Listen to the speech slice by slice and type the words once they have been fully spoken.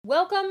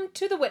Welcome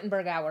to the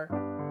Wittenberg Hour.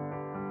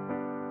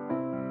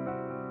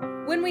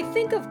 When we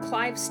think of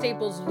Clive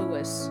Staples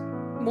Lewis,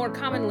 more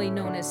commonly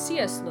known as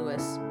C.S.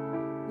 Lewis,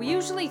 we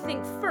usually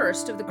think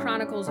first of the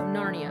Chronicles of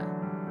Narnia.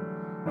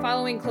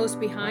 Following close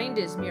behind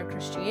is Mere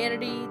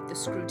Christianity, the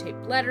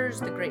Screw-Taped Letters,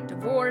 the Great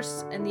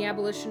Divorce, and the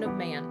Abolition of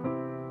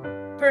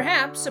Man.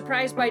 Perhaps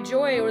Surprised by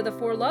Joy or The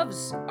Four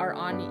Loves are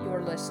on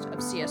your list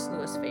of C.S.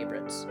 Lewis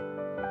favorites.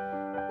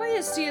 Why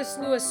is C.S.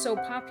 Lewis so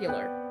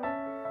popular?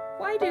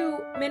 Why do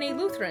many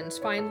Lutherans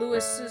find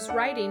Lewis's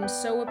writings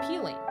so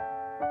appealing?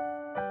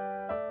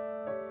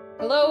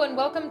 Hello and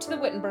welcome to the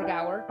Wittenberg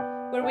Hour,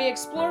 where we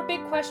explore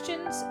big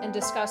questions and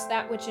discuss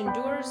that which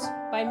endures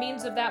by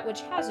means of that which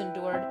has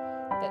endured,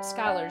 that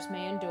scholars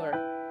may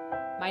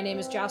endure. My name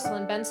is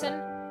Jocelyn Benson,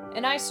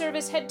 and I serve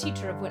as head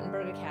teacher of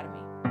Wittenberg Academy.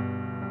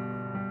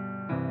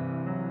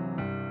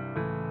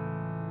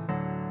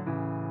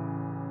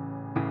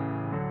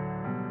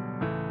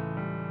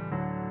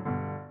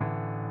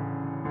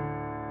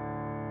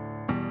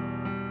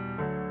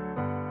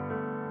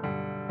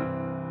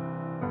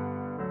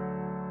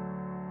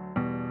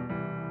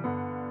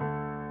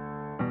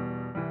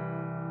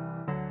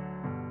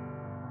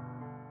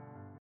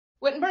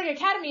 Wittenberg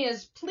Academy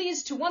is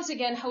pleased to once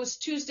again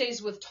host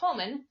Tuesdays with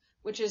Tallmon,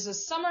 which is a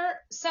summer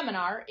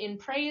seminar in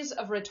praise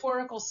of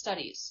rhetorical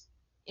studies.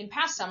 In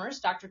past summers,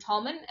 Dr.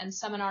 Tallmon and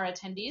seminar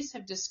attendees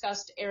have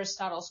discussed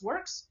Aristotle's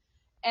works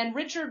and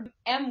Richard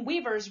M.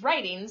 Weaver's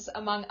writings,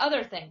 among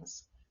other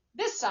things.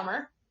 This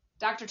summer,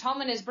 Dr.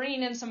 Tallmon is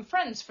bringing in some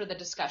friends for the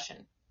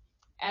discussion.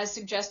 As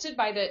suggested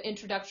by the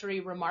introductory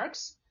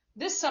remarks,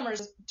 this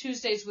summer's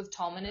Tuesdays with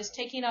Tallmon is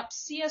taking up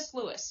C.S.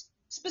 Lewis,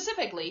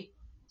 specifically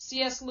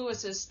C.S.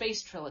 Lewis's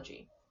Space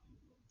Trilogy.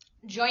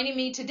 Joining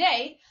me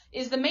today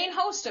is the main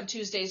host of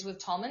Tuesdays with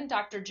Tallmon,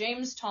 Dr.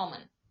 James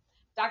Tallmon.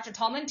 Dr.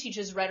 Tallmon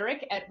teaches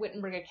rhetoric at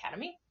Wittenberg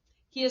Academy.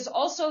 He is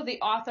also the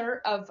author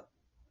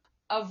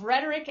of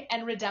Rhetoric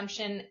and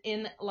Redemption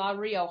in La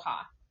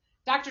Rioja.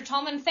 Dr.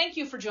 Tallmon, thank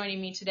you for joining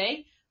me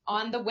today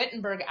on the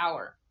Wittenberg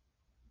Hour.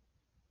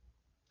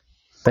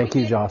 Thank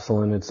you,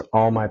 Jocelyn. It's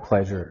all my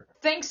pleasure.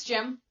 Thanks,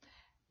 Jim.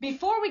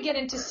 Before we get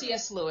into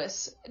C.S.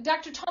 Lewis,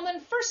 Dr.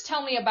 Tallmon, first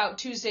tell me about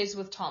Tuesdays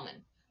with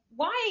Tallmon.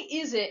 Why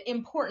is it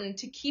important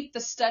to keep the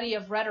study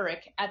of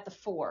rhetoric at the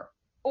fore?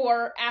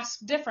 Or,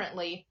 asked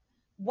differently,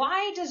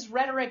 why does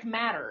rhetoric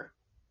matter,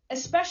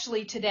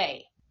 especially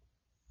today?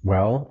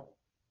 Well,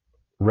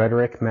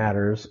 rhetoric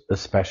matters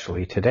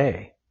especially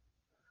today.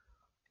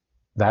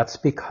 That's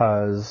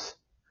because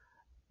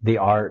the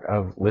art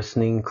of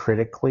listening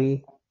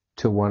critically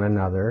to one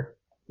another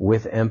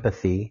with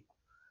empathy,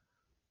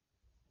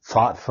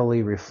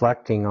 thoughtfully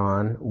reflecting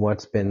on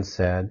what's been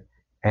said,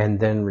 and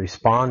then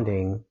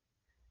responding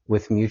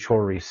with mutual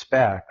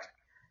respect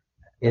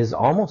is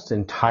almost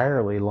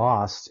entirely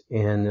lost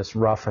in this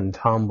rough and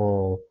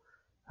tumble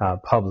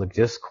public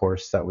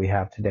discourse that we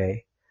have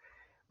today.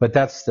 But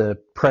that's the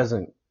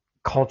present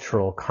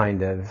cultural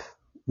kind of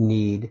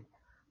need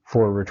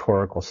for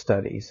rhetorical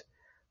studies.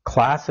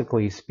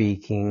 Classically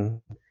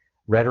speaking,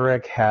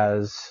 rhetoric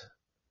has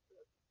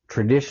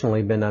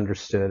traditionally been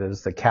understood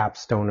as the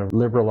capstone of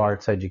liberal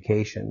arts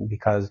education,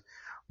 because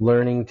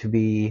learning to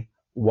be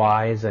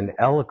wise and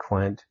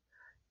eloquent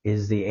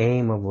is the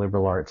aim of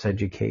liberal arts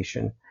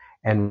education.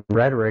 And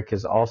rhetoric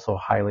is also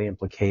highly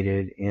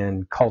implicated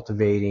in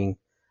cultivating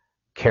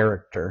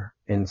character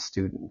in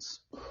students.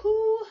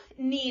 Who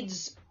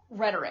needs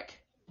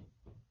rhetoric?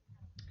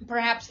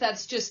 Perhaps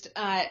that's just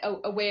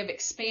a way of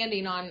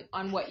expanding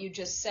on what you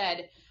just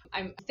said.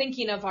 I'm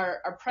thinking of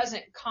our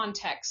present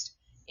context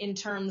in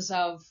terms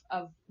of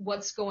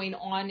what's going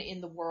on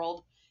in the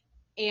world.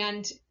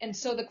 And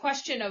so the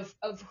question of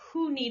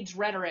who needs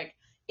rhetoric,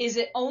 is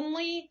it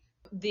only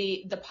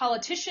the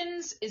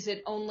politicians? Is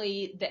it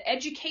only the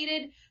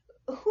educated?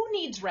 Who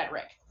needs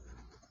rhetoric?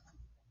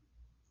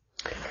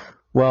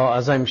 Well,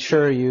 as I'm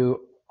sure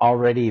you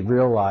already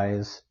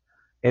realize,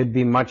 it'd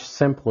be much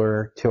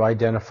simpler to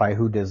identify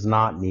who does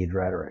not need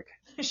rhetoric.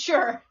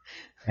 Sure.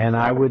 And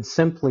I would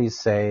simply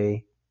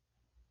say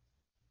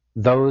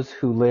those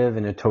who live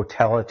in a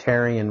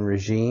totalitarian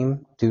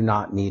regime do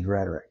not need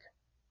rhetoric.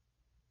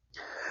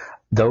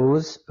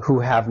 Those who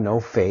have no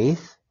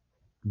faith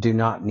do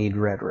not need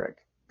rhetoric,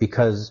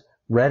 because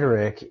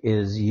rhetoric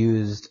is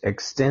used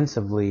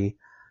extensively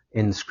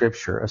in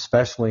Scripture,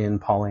 especially in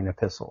Pauline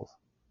epistles.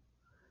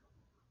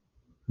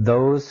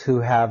 Those who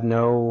have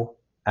no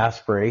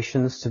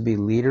aspirations to be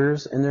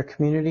leaders in their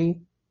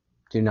community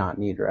do not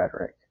need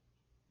rhetoric.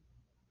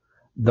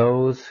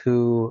 Those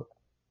who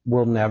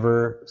will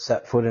never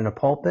set foot in a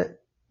pulpit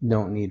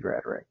don't need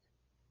rhetoric.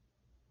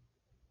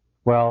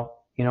 Well,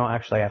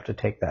 actually I have to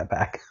take that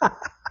back.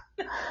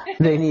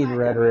 They need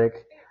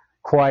rhetoric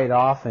quite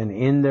often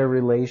in their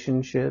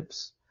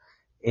relationships,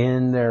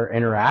 in their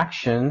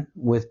interaction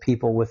with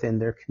people within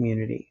their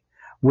community.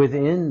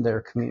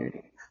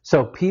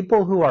 So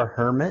people who are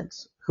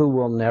hermits, who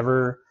will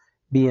never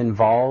be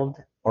involved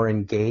or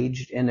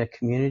engaged in a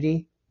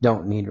community,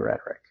 don't need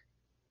rhetoric.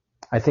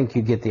 I think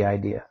you get the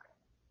idea.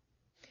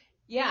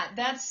 Yeah,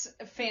 that's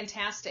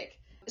fantastic.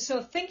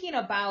 So thinking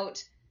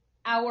about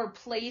our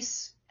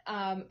place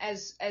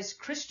as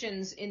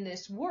Christians in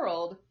this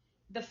world,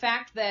 the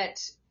fact that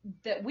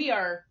we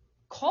are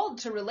called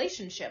to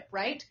relationship,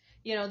 right?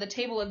 You know, the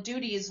table of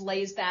duties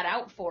lays that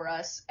out for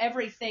us.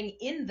 Everything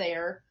in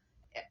there,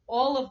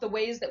 all of the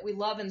ways that we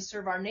love and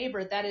serve our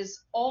neighbor, that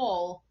is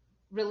all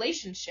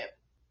relationship.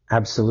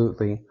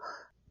 Absolutely.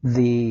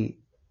 The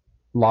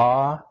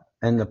law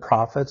and the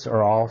prophets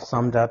are all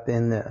summed up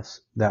in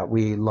this, that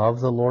we love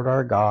the Lord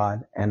our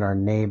God and our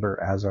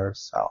neighbor as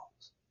ourselves.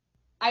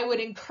 I would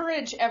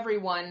encourage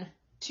everyone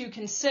to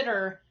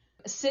consider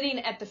sitting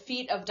at the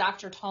feet of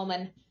Dr.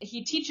 Tallmon.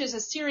 He teaches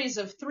a series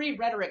of 3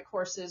 rhetoric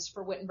courses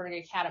for Wittenberg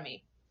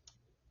Academy.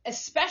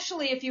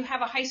 Especially if you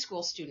have a high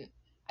school student,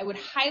 I would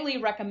highly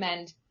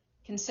recommend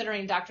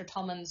considering Dr.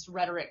 Tallmon's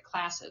rhetoric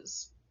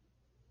classes.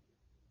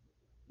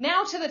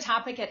 Now to the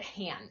topic at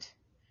hand.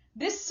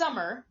 This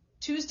summer,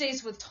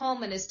 Tuesdays with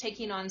Tallmon is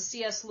taking on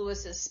C.S.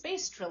 Lewis's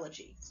Space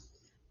Trilogy.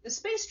 The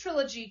Space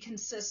Trilogy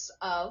consists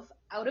of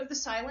Out of the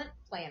Silent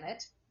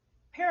Planet,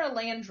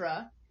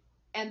 Paralandra,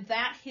 and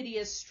That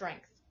Hideous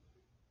Strength.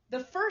 The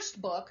first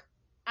book,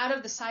 Out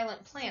of the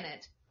Silent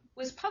Planet,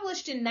 was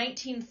published in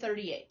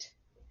 1938.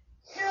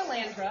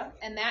 Paralandra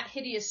and That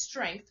Hideous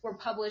Strength were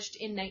published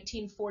in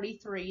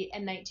 1943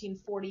 and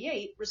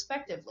 1948,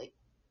 respectively.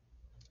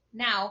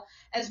 Now,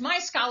 as my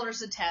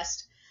scholars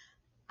attest,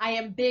 I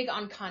am big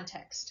on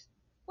context.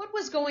 What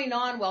was going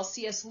on while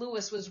C.S.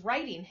 Lewis was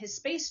writing his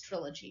Space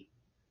Trilogy?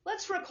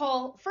 Let's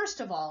recall, first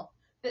of all,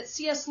 that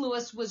C.S.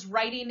 Lewis was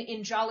writing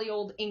in jolly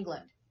old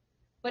England.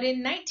 But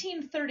in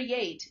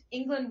 1938,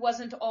 England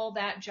wasn't all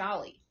that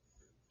jolly.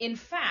 In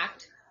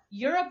fact,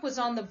 Europe was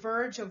on the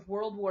verge of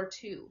World War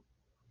II.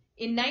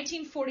 In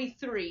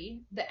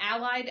 1943, the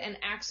Allied and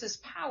Axis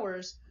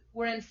powers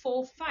were in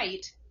full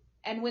fight,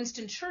 and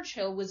Winston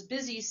Churchill was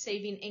busy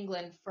saving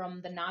England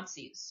from the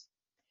Nazis.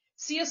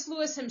 C.S.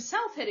 Lewis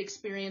himself had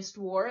experienced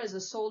war as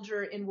a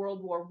soldier in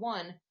World War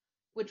I,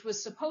 which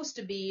was supposed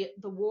to be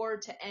the war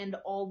to end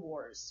all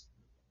wars.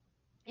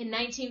 In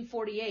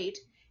 1948,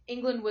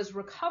 England was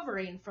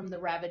recovering from the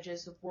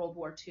ravages of World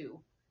War II,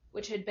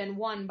 which had been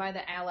won by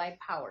the Allied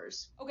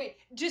powers. Okay,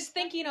 just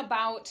thinking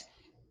about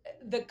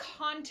the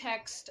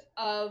context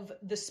of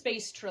the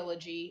Space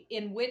Trilogy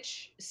in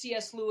which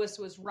C.S. Lewis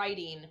was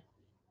writing.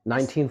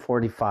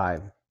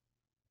 1945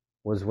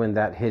 was when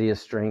That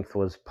Hideous Strength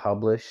was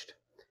published.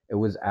 It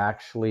was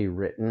actually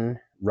written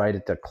right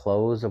at the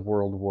close of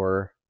World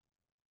War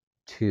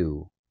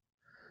II.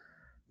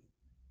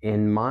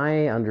 In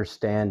my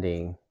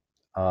understanding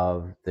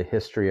of the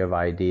history of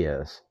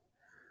ideas,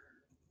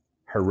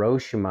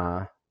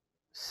 Hiroshima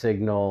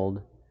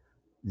signaled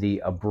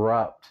the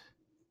abrupt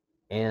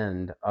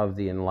end of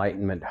the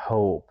Enlightenment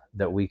hope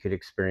that we could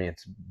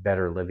experience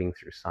better living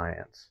through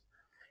science.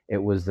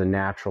 It was the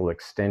natural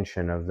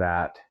extension of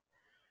that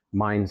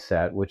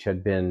mindset, which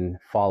had been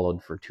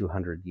followed for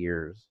 200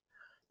 years,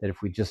 that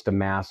if we just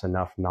amass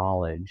enough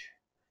knowledge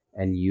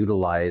and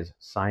utilize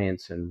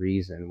science and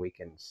reason, we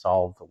can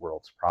solve the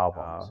world's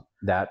problems.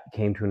 That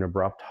came to an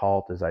abrupt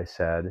halt, as I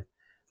said,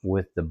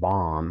 with the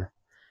bomb,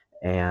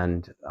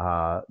 and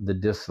the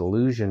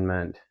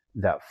disillusionment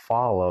that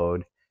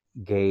followed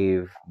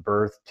gave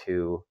birth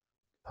to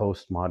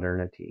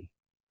postmodernity.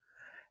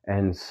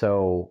 And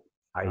so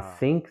I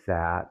think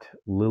that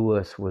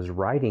Lewis was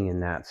writing in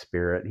that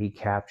spirit. He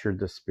captured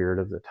the spirit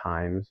of the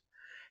times,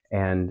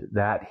 and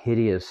That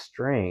Hideous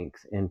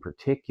Strength in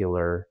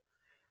particular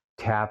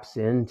taps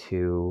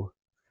into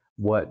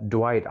what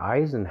Dwight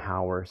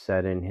Eisenhower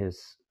said in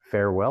his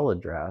farewell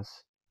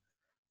address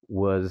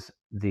was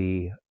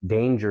the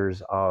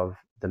dangers of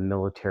the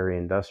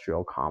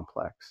military-industrial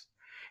complex.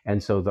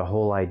 And so the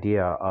whole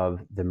idea of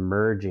the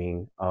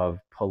merging of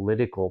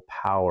political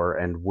power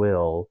and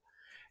will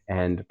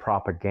and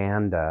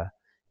propaganda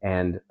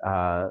and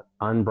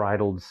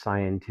unbridled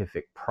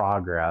scientific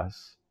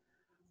progress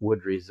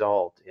would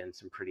result in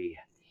some pretty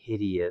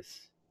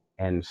hideous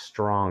and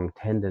strong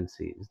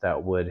tendencies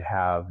that would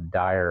have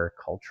dire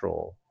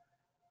cultural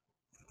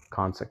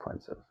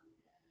consequences.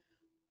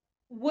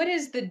 What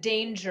is the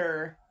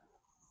danger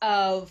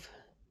of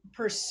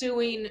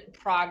pursuing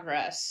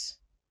progress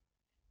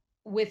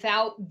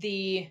without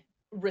the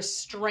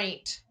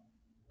restraint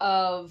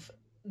of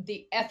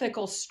the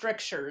ethical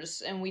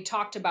strictures, and we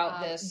talked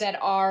about this, that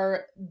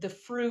are the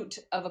fruit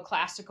of a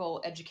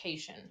classical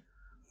education?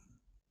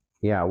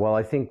 Yeah, well,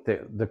 I think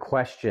the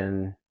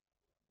question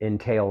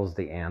entails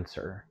the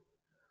answer,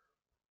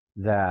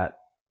 that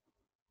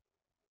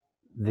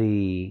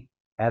the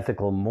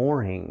ethical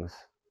moorings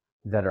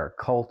that are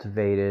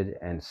cultivated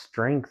and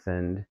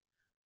strengthened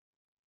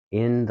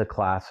in the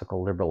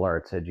classical liberal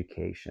arts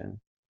education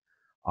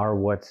are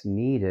what's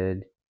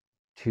needed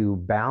to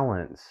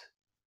balance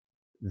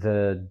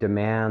the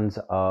demands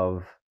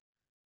of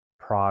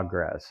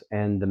progress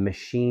and the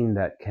machine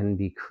that can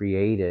be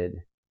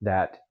created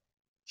that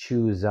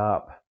chews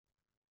up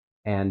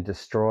and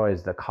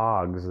destroys the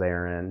cogs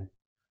therein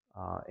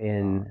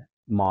in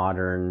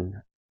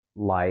modern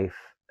life.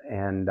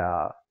 And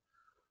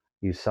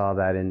you saw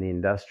that in the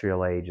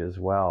industrial age as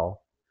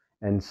well.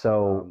 And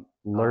so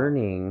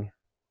learning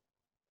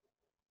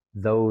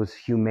those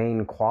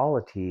humane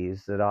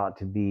qualities that ought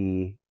to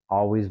be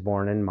always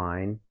borne in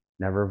mind,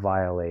 never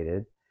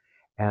violated,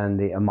 and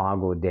the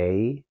imago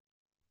Dei,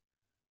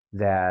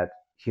 that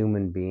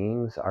human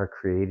beings are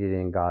created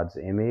in God's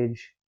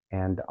image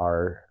and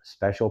are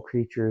special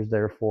creatures,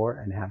 therefore,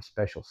 and have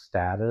special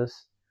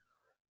status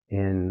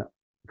in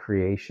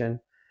creation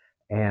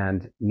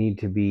and need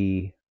to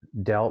be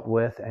dealt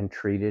with and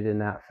treated in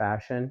that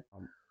fashion.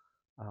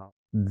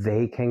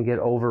 They can get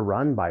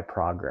overrun by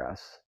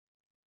progress,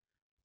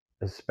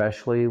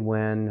 especially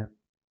when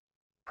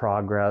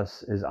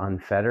progress is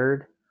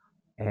unfettered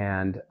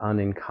and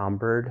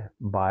unencumbered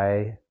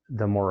by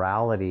the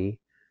morality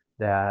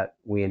that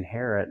we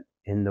inherit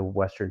in the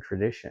Western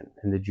tradition,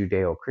 in the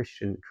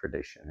Judeo-Christian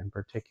tradition in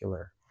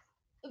particular.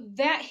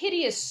 That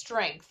hideous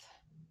strength,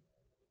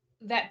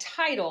 that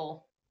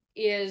title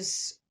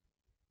is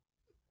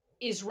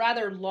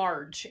rather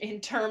large in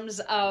terms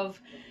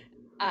of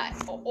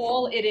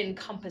all it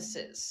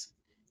encompasses.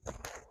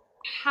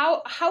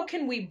 How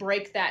can we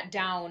break that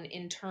down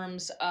in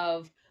terms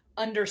of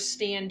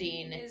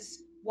understanding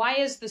why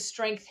is the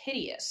strength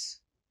hideous?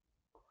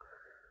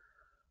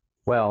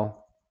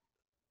 Well,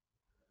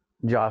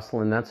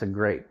 Jocelyn, that's a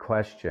great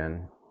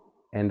question.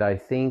 And I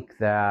think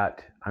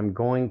that I'm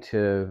going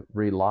to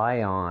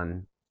rely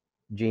on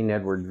Jean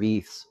Edward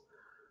Veith's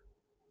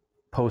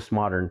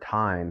Postmodern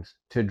Times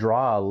to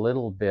draw a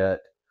little bit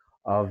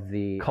of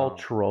the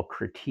cultural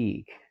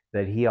critique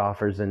that he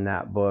offers in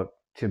that book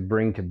to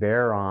bring to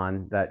bear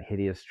on that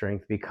hideous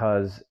strength,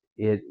 because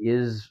it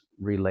is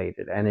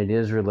related, and it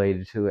is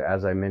related to,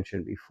 as I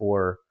mentioned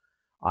before,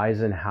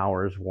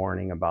 Eisenhower's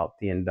warning about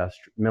the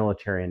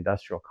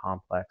military-industrial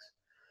complex.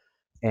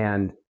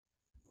 And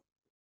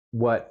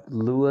what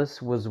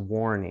Lewis was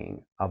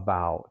warning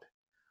about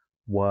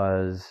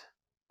was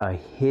a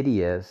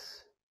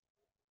hideous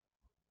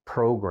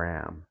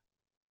program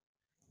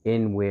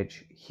in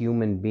which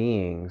human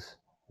beings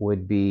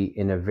would be,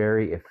 in a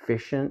very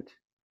efficient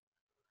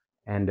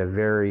and a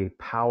very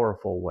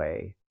powerful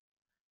way,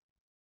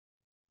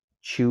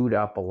 chewed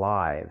up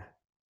alive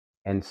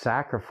and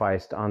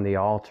sacrificed on the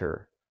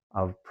altar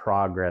of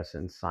progress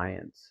in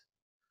science.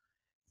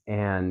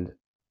 And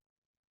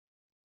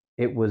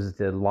it was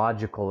the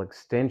logical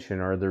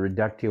extension, or the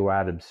reductio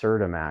ad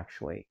absurdum,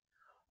 actually,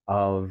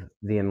 of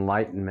the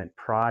Enlightenment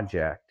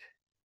project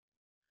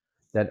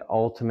that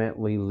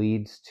ultimately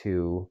leads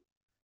to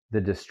the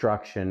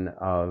destruction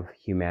of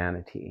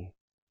humanity.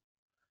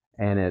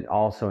 And it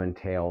also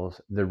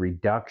entails the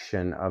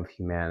reduction of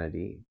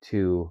humanity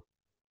to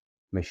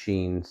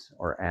machines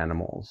or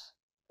animals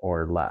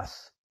or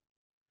less.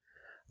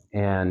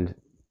 And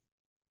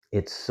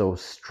it's so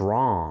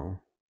strong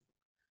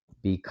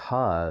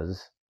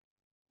because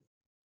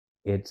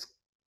it's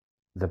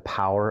the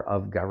power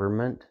of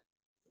government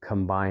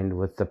combined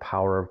with the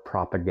power of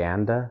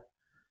propaganda,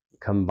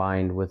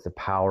 combined with the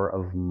power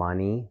of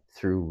money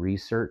through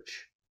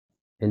research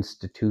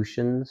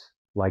institutions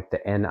like the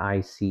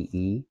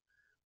NICE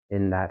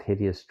in that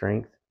hideous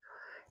strength,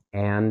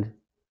 and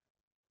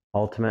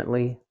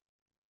ultimately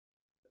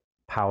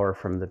power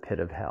from the pit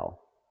of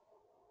hell,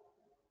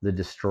 the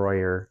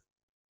destroyer,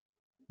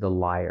 the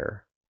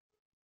liar.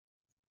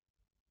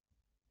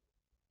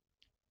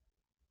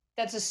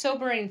 That's a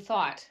sobering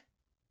thought.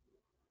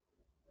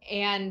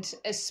 And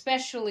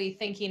especially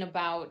thinking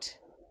about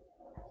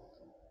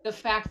the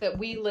fact that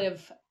we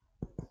live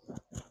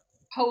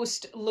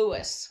post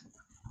Lewis,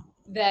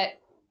 that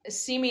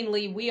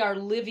seemingly we are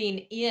living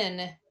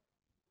in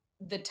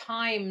the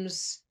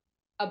times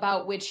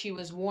about which he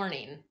was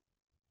warning.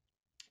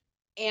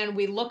 And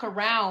we look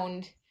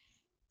around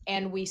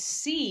and we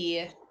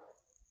see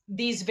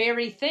these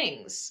very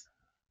things.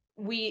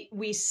 We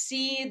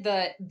see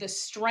the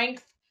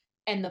strength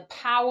and the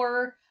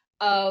power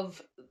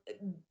of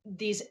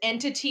these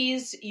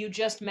entities you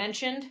just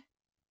mentioned.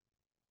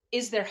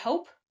 Is there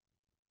hope?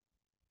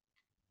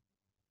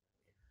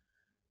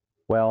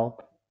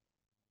 Well,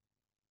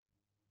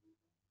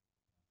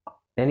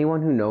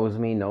 anyone who knows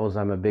me knows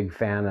I'm a big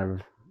fan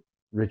of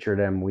Richard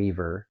M.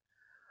 Weaver.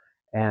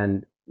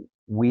 And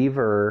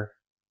Weaver,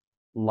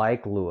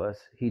 like Lewis,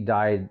 he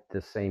died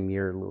the same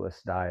year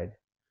Lewis died.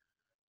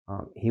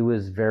 He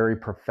was very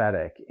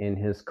prophetic in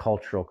his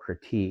cultural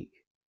critique.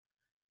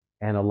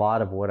 And a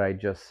lot of what I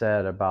just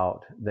said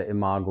about the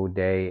Imago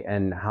Dei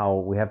and how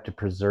we have to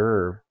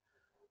preserve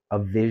a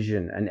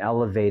vision, an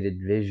elevated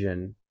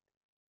vision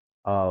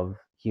of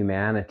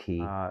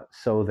humanity,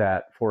 so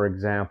that, for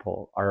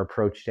example, our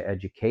approach to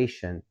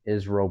education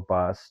is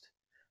robust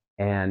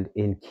and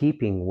in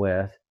keeping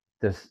with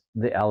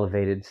the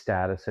elevated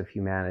status of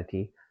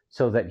humanity,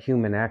 so that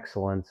human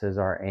excellence is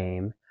our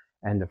aim.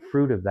 And the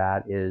fruit of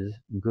that is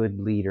good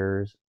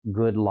leaders,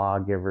 good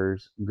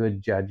lawgivers,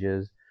 good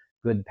judges,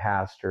 good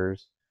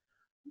pastors,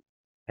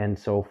 and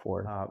so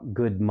forth,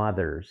 good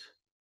mothers.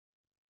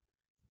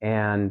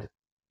 And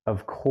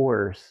of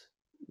course,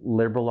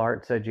 liberal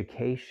arts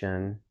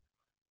education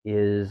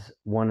is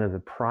one of the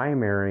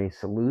primary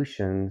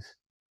solutions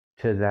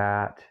to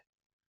that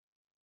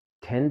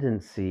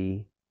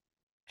tendency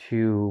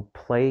to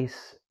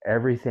place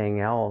everything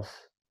else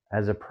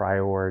as a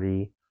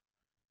priority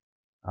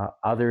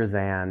other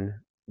than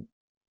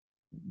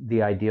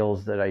the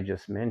ideals that I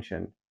just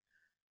mentioned.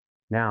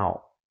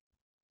 Now,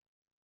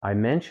 I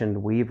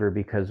mentioned Weaver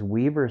because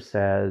Weaver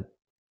said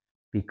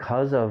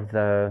because of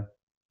the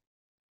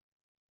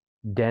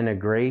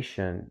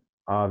denigration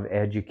of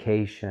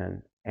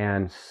education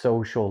and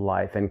social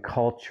life and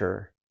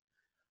culture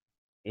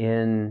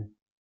in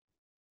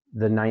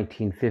the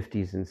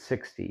 1950s and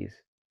 60s,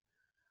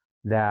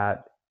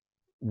 that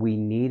we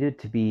needed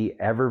to be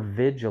ever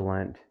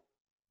vigilant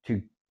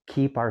to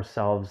keep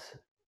ourselves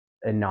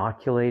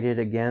inoculated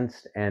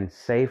against and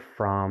safe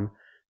from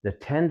the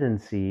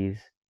tendencies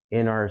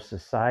in our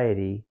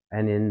society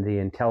and in the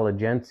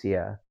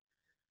intelligentsia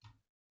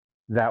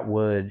that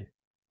would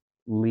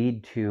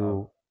lead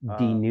to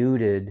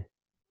denuded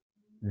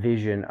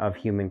vision of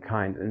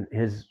humankind. And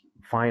his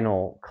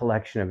final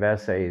collection of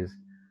essays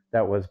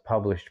that was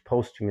published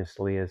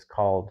posthumously is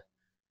called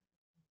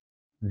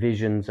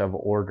Visions of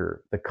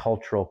Order, the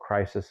Cultural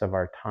Crisis of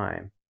Our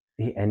Time.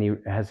 And he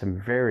has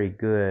some very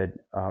good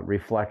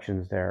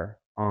reflections there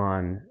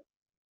on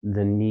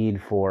the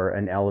need for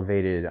an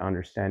elevated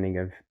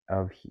understanding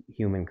of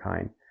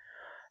humankind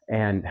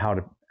and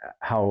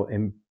how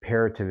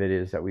imperative it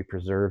is that we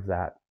preserve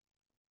that.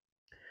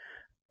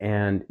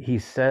 And he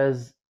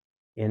says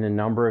in a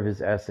number of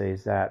his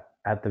essays that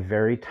at the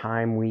very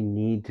time we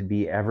need to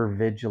be ever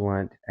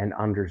vigilant and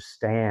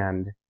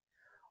understand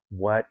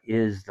what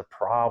is the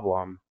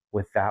problem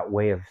with that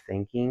way of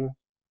thinking,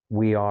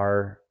 we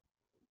are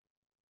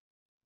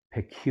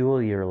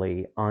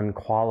peculiarly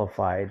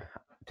unqualified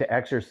to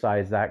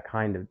exercise that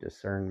kind of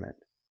discernment.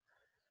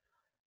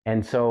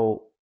 And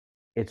so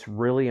it's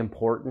really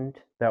important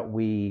that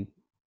we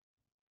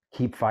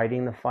keep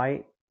fighting the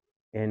fight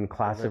in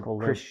classical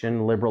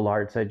Christian liberal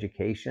arts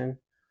education,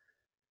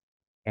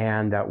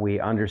 and that we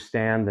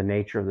understand the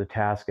nature of the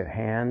task at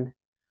hand,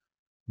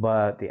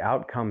 but the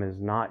outcome is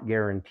not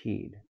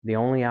guaranteed. The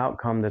only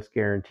outcome that's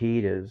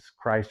guaranteed is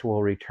Christ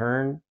will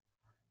return,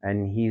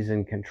 and he's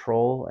in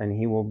control, and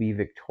he will be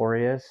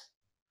victorious,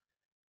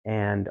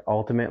 and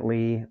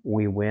ultimately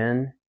we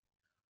win.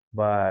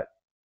 But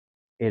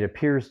it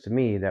appears to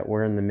me that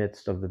we're in the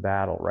midst of the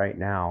battle right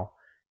now,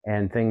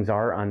 and things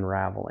are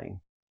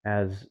unraveling.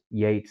 As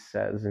Yeats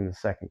says in The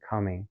Second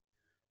Coming,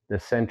 the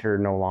center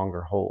no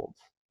longer holds,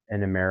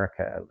 in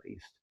America at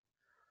least.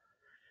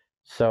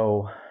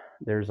 So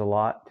there's a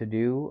lot to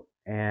do,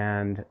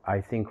 and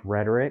I think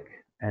rhetoric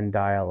and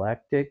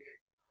dialectic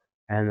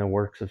and the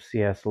works of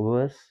C.S.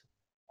 Lewis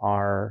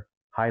are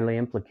highly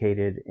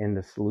implicated in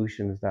the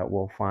solutions that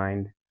we'll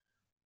find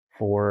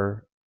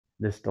for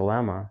this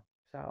dilemma.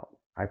 So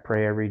I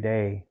pray every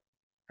day,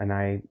 and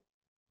I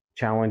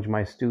challenge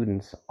my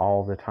students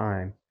all the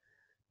time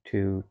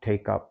to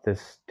take up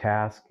this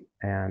task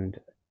and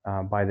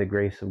by the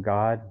grace of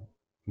God,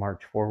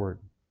 march forward.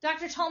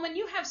 Dr. Tallmon,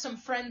 you have some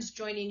friends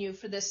joining you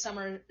for this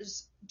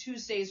summer's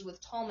Tuesdays with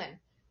Tallmon.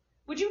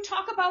 Would you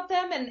talk about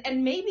them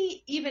and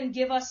maybe even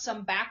give us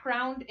some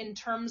background in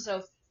terms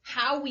of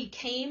how we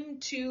came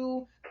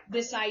to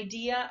this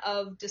idea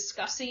of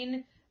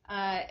discussing,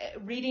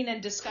 reading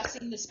and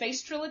discussing the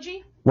Space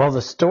Trilogy? Well,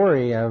 the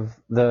story of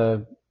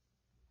the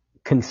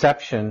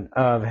conception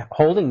of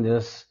holding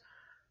this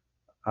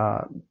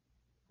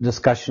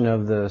discussion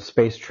of the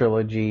Space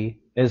Trilogy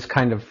is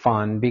kind of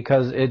fun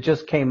because it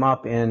just came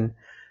up in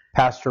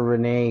Pastor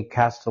Rene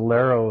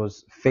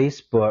Castellero's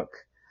Facebook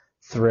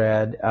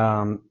thread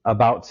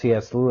about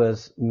C.S.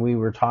 Lewis. We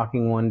were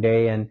talking one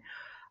day, and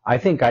I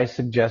think I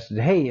suggested,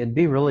 hey, it'd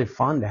be really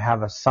fun to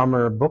have a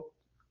summer book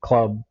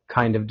club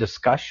kind of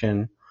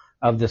discussion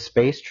of the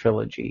Space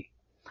Trilogy.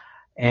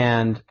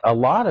 And a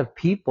lot of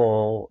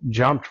people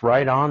jumped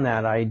right on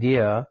that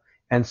idea,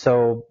 and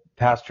so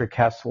Pastor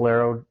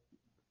Castellero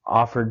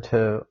offered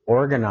to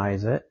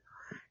organize it,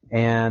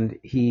 and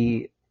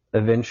he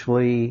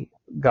eventually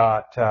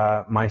got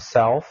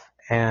myself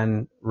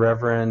and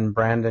Reverend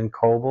Brandon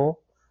Coble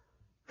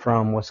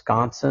from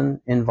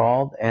Wisconsin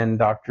involved, and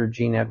Dr.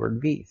 Jean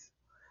Edward Veith.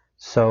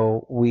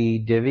 So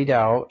we divvied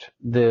out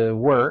the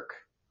work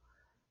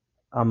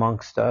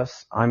amongst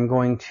us. I'm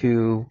going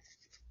to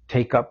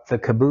take up the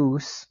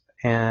caboose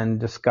and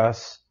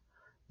discuss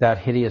That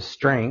Hideous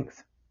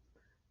Strength.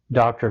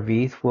 Dr.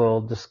 Veith will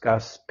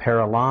discuss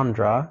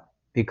Paralandra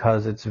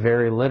because it's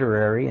very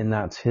literary and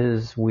that's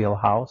his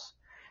wheelhouse.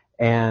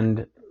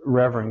 And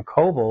Reverend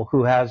Coble,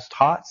 who has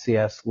taught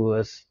C.S.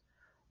 Lewis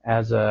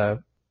as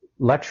a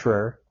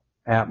lecturer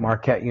at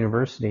Marquette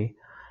University,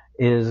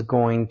 is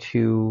going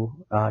to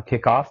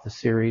kick off the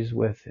series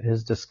with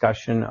his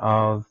discussion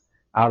of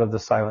Out of the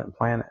Silent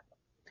Planet.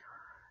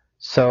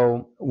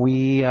 So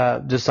we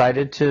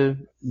decided to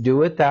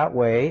do it that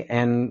way,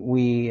 and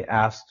we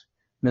asked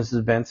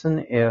Mrs.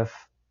 Benson if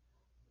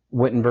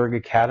Wittenberg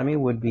Academy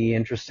would be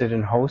interested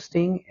in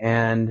hosting,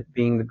 and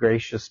being the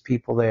gracious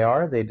people they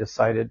are, they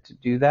decided to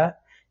do that.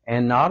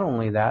 And not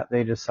only that,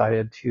 they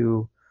decided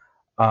to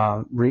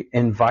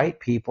invite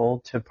people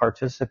to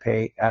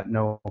participate at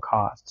no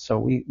cost. So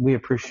we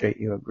appreciate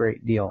you a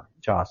great deal,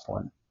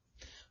 Jocelyn.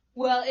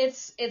 Well,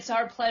 it's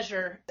our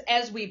pleasure.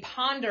 As we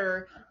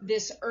ponder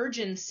this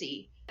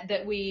urgency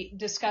that we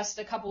discussed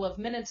a couple of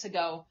minutes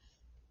ago,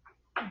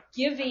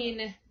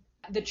 giving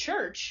the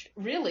church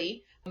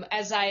really,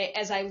 as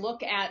I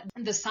look at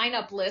the sign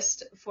up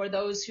list for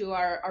those who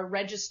are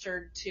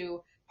registered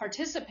to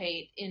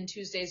participate in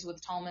Tuesdays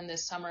with Tallmon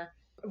this summer,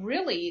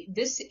 really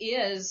this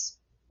is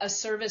a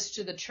service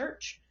to the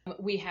church.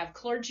 We have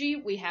clergy,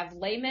 we have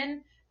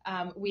laymen,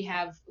 we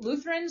have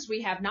Lutherans,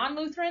 we have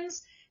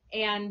non-Lutherans,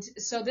 and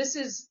so this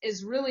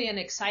is really an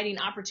exciting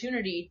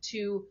opportunity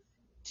to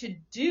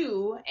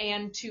do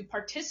and to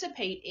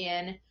participate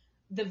in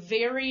the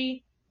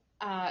very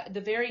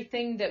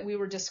thing that we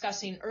were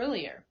discussing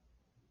earlier.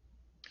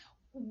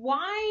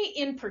 Why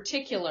in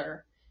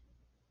particular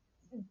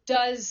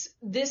does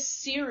this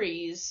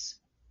series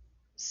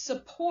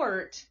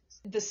support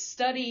the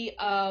study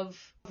of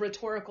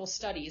rhetorical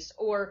studies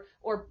or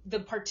the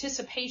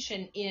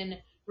participation in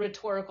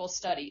rhetorical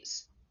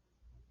studies?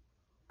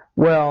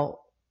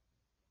 Well,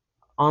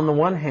 on the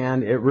one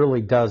hand, it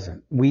really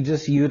doesn't. We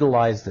just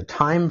utilize the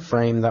time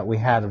frame that we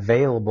had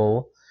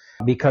available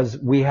because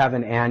we have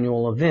an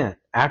annual event.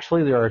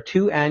 Actually, there are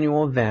 2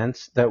 annual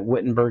events that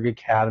Wittenberg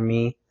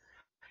Academy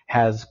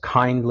has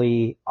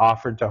kindly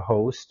offered to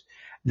host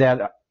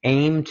that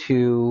aim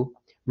to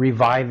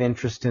revive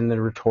interest in the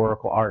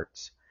rhetorical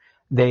arts.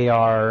 They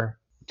are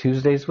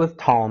Tuesdays with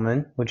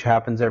Tallmon, which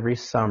happens every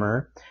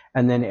summer,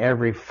 and then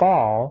every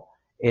fall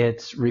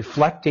it's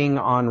reflecting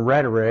on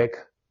rhetoric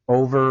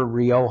over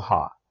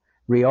Rioja.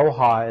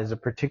 Rioja is a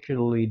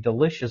particularly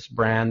delicious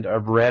brand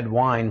of red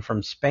wine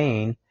from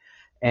Spain,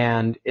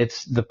 and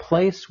it's the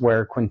place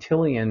where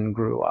Quintilian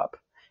grew up.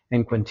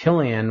 And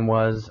Quintilian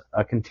was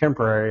a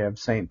contemporary of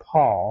St.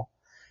 Paul.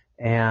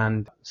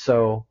 And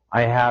so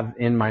I have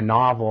in my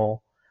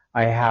novel,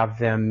 I have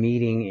them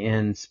meeting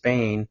in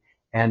Spain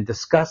and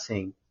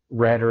discussing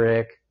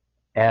rhetoric,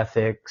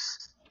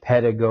 ethics,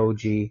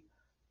 pedagogy,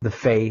 the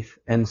faith,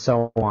 and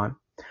so on.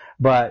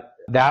 But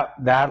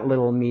that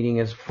little meeting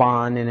is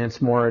fun and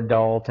it's more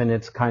adult and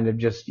it's kind of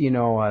just,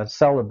 a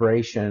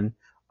celebration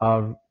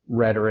of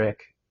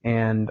rhetoric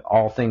and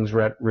all things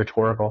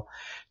rhetorical.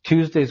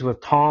 Tuesdays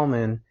with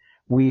Tallmon,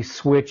 we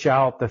switch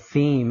out the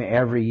theme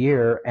every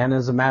year. And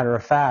as a matter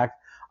of fact,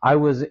 I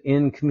was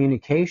in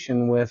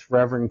communication with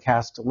Reverend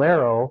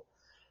Castellero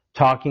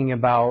talking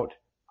about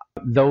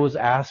those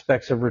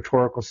aspects of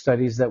rhetorical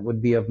studies that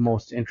would be of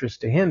most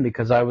interest to him,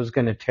 because I was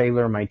going to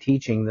tailor my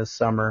teaching this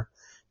summer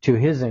to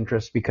his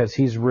interest, because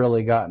he's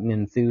really gotten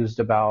enthused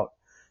about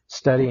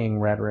studying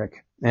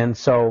rhetoric. And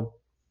so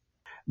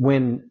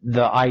when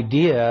the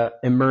idea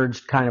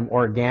emerged kind of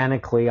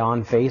organically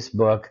on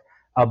Facebook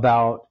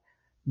about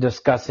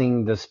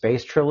discussing the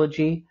space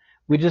trilogy,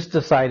 we just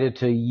decided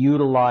to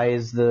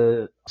utilize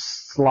the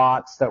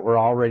slots that were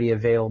already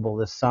available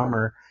this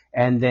summer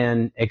and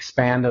then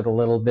expand it a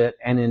little bit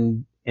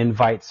and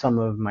invite some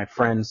of my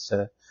friends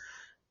to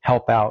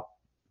help out.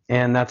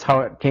 And that's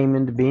how it came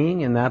into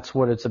being, and that's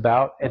what it's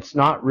about. It's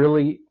not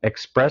really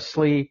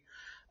expressly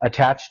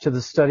attached to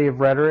the study of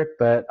rhetoric,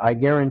 but I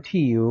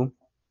guarantee you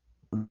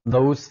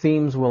those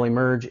themes will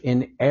emerge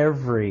in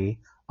every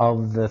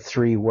of the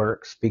 3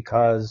 works,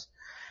 because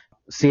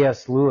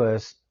C.S.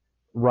 Lewis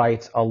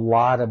writes a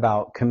lot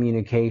about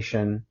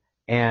communication,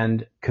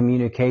 and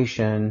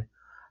communication,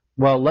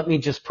 well, let me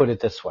just put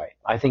it this way.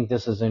 I think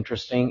this is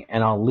interesting,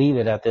 and I'll leave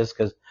it at this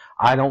because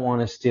I don't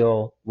want to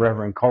steal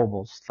Reverend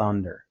Coble's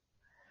thunder.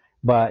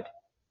 But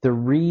the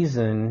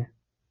reason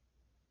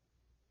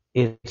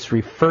it's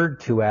referred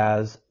to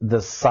as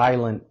the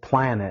silent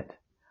planet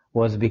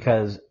was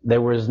because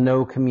there was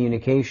no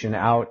communication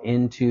out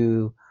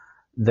into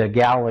the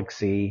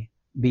galaxy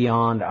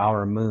beyond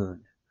our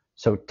moon.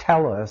 So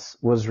Tellus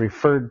was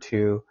referred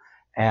to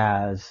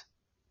as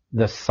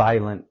the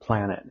silent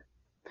planet.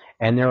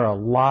 And there are a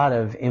lot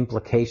of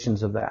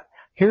implications of that.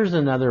 Here's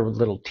another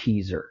little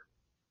teaser.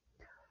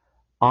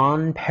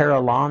 On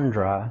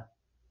Paralandra,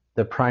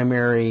 the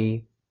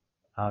primary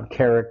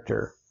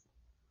character,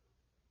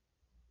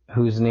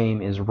 whose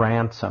name is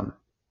Ransom,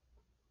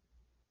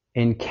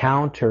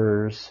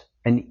 encounters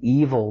an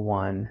evil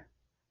one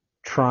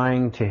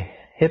trying to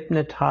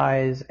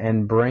hypnotize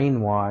and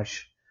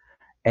brainwash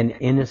an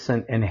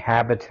innocent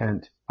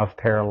inhabitant of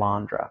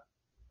Paralandra.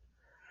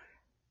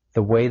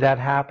 The way that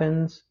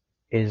happens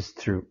is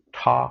through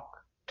talk,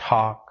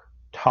 talk,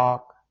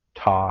 talk,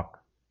 talk,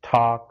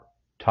 talk,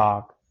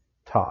 talk,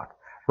 talk.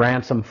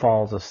 Ransom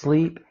falls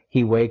asleep.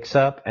 He wakes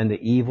up, and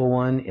the evil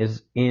one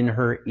is in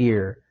her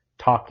ear,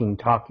 talking,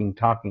 talking,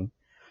 talking.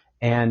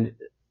 And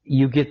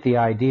you get the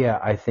idea,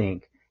 I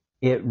think.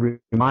 It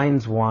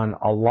reminds one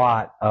a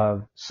lot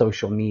of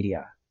social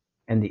media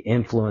and the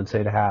influence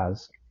it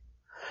has.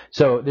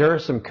 So there are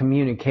some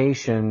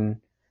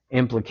communication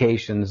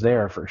implications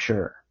there for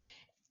sure.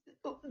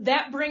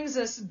 That brings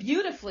us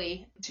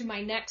beautifully to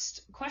my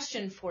next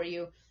question for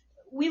you.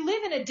 We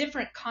live in a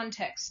different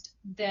context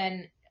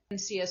than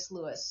C.S.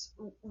 Lewis.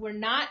 We're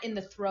not in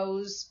the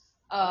throes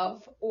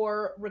of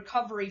or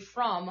recovery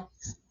from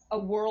a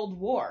world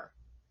war.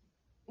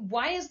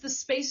 Why is the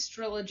space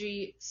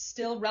trilogy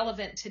still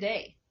relevant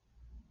today?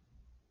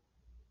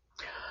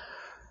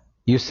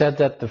 You said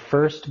that the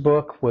first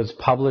book was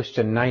published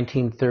in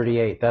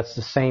 1938. That's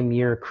the same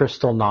year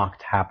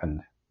Kristallnacht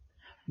happened.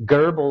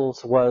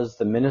 Goebbels was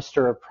the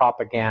minister of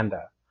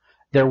propaganda.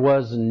 There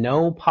was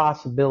no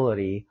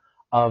possibility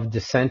of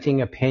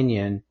dissenting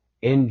opinion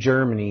in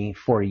Germany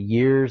for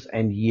years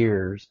and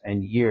years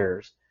and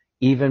years,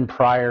 even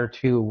prior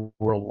to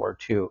World War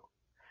II.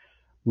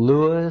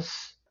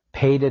 Lewis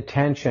paid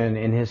attention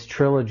in his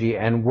trilogy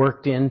and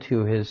worked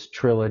into his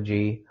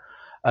trilogy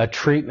a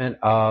treatment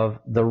of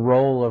the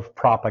role of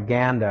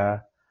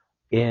propaganda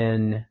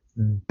in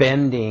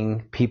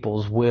bending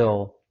people's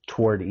will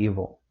toward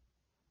evil.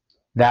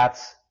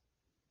 That's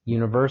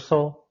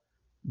universal.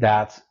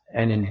 That's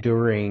an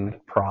enduring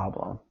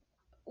problem.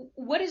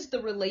 What is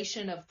the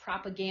relation of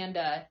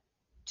propaganda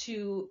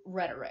to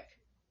rhetoric?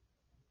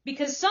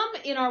 Because some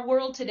in our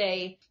world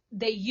today,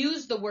 they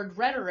use the word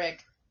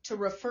rhetoric to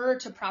refer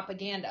to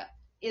propaganda.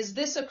 Is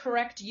this a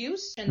correct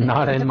use?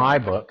 Not in my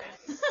book.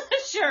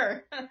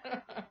 Sure.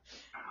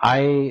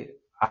 I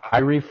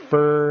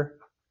refer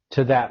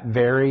to that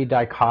very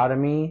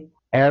dichotomy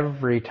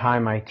every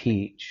time I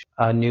teach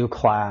a new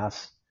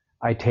class.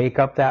 I take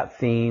up that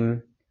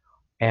theme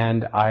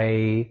and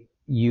I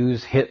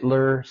use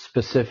Hitler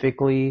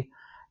specifically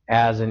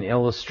as an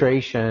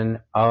illustration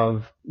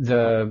of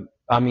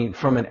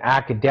from an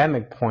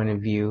academic point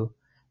of view,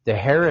 the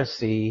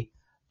heresy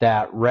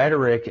that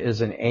rhetoric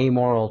is an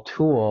amoral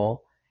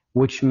tool,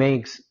 which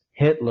makes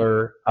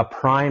Hitler a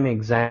prime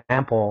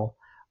example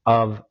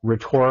of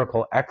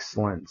rhetorical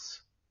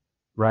excellence,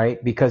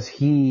 right? Because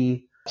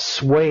he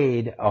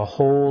swayed a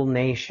whole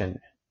nation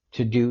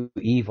to do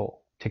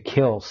evil, to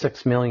kill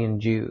 6 million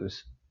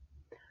Jews.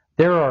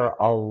 There are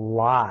a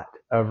lot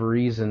of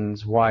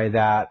reasons why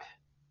that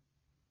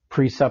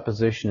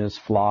presupposition is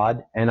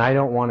flawed, and I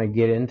don't want to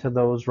get into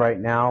those right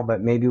now,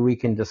 but maybe we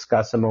can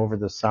discuss them over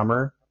the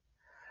summer.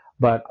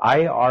 But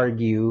I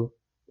argue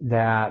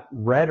that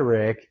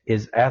rhetoric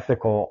is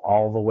ethical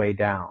all the way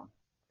down.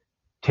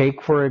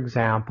 Take, for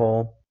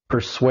example,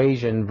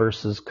 persuasion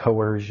versus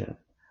coercion.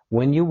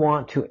 When you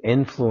want to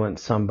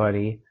influence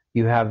somebody,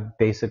 you have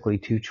basically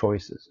two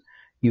choices.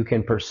 You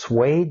can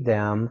persuade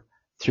them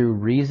through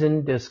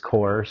reasoned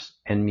discourse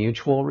and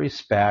mutual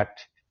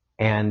respect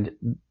and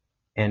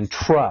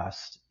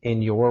trust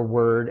in your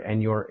word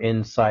and your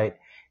insight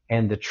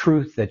and the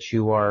truth that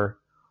you are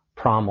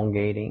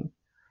promulgating.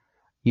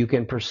 You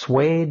can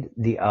persuade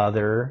the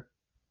other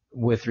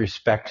with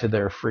respect to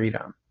their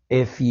freedom.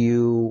 If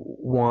you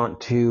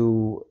want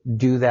to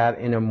do that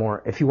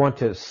if you want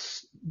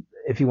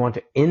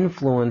to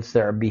influence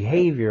their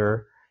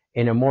behavior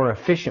in a more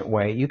efficient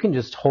way, you can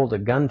just hold a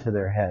gun to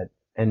their head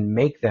and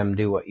make them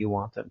do what you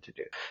want them to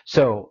do.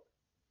 So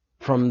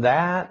from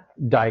that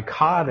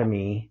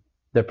dichotomy,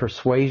 the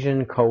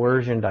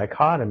persuasion-coercion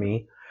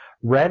dichotomy,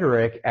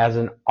 rhetoric as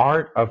an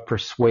art of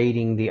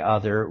persuading the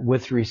other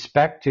with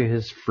respect to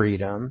his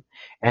freedom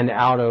and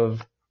out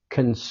of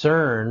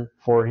concern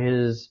for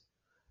his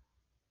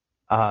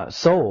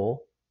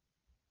soul.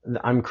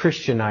 I'm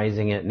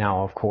Christianizing it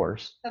now, of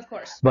course. Of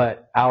course.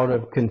 But out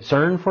of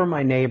concern for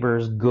my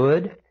neighbor's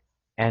good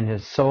and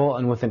his soul,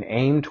 and with an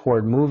aim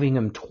toward moving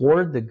him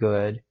toward the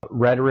good,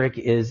 rhetoric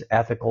is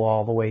ethical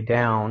all the way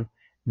down.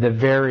 The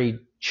very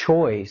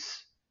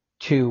choice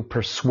to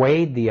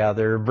persuade the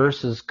other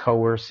versus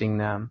coercing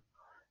them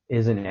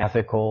is an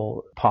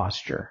ethical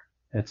posture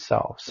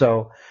itself.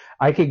 So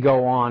I could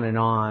go on,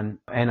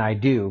 and I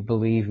do,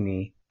 believe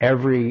me.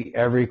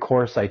 Every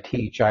course I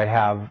teach, I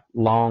have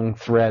long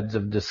threads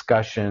of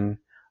discussion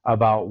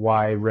about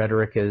why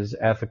rhetoric is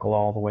ethical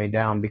all the way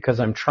down, because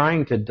I'm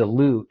trying to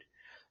dilute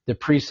the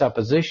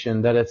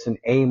presupposition that it's an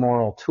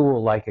amoral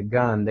tool like a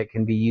gun that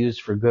can be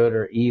used for good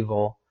or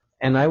evil.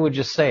 And I would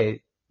just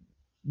say,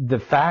 the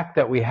fact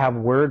that we have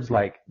words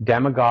like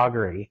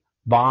demagoguery,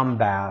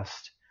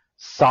 bombast,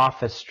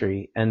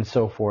 sophistry, and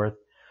so forth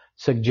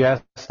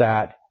suggests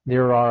that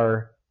there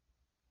are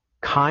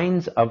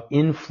kinds of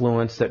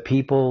influence that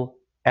people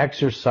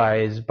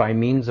exercise by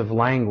means of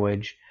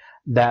language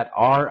that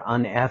are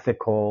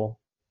unethical,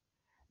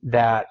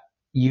 that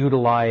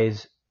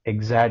utilize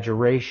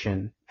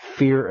exaggeration,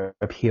 fear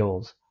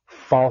appeals,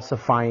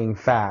 falsifying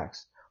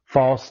facts,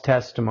 false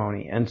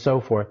testimony, and so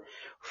forth,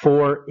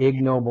 for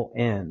ignoble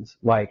ends,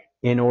 like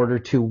in order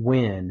to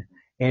win,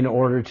 in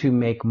order to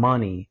make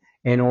money,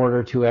 in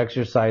order to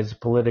exercise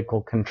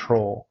political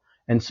control,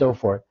 and so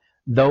forth.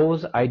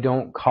 Those I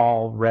don't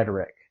call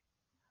rhetoric.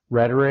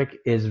 Rhetoric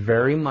is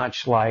very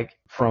much like,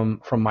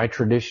 from my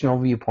traditional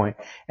viewpoint,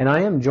 and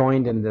I am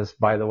joined in this,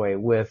 by the way,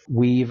 with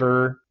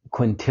Weaver,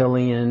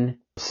 Quintilian,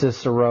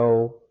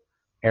 Cicero,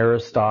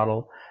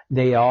 Aristotle.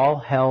 They all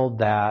held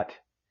that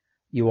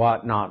you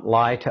ought not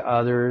lie to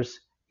others.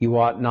 You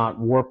ought not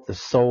warp the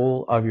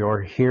soul of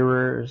your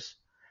hearers.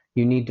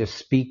 You need to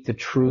speak the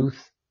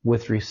truth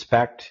with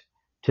respect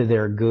to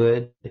their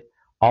good.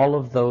 All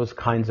of those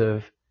kinds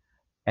of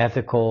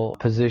ethical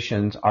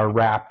positions are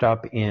wrapped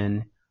up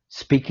in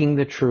speaking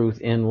the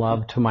truth in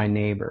love to my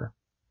neighbor.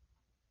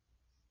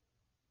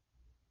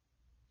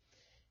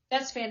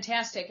 That's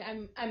fantastic.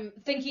 I'm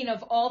thinking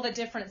of all the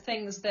different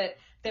things that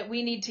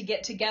we need to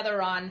get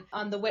together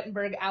on the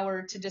Wittenberg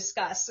Hour to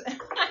discuss.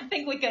 I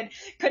think we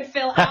could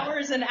fill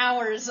hours and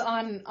hours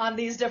on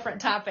these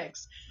different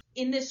topics.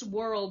 In this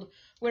world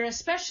where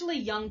especially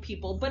young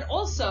people, but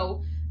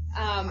also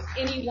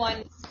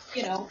anyone,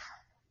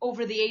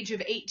 over the age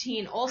of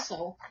 18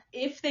 also,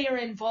 if they are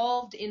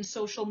involved in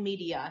social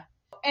media,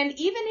 and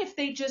even if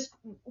they just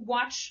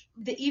watch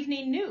the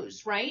evening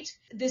news, right?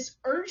 This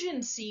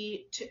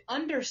urgency to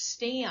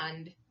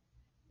understand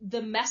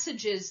the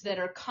messages that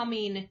are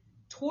coming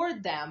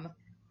toward them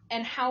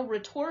and how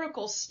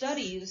rhetorical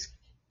studies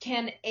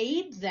can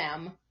aid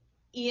them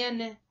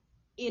in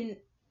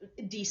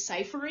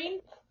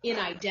deciphering, in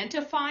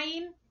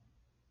identifying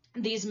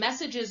these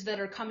messages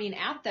that are coming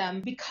at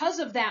them, because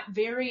of that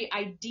very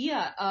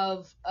idea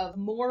of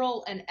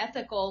moral and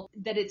ethical,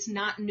 that it's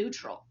not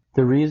neutral.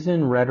 The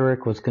reason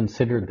rhetoric was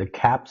considered the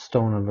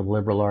capstone of a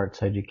liberal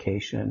arts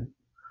education,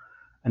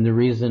 and the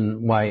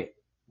reason why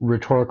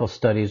rhetorical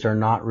studies are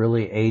not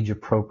really age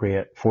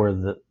appropriate for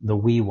the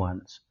wee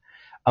ones.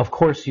 Of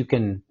course, you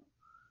can,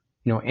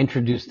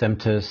 introduce them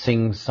to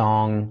sing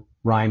song,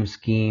 rhyme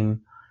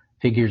scheme,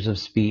 figures of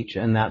speech,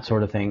 and that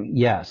sort of thing.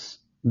 Yes,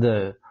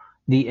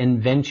 the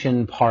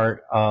invention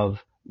part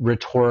of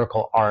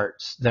rhetorical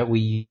arts that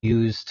we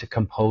use to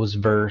compose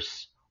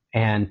verse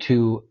and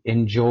to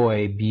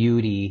enjoy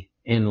beauty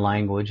in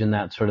language and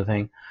that sort of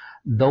thing,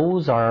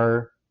 those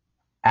are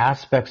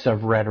aspects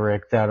of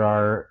rhetoric that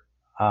are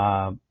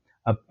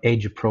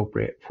age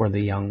appropriate for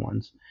the young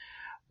ones.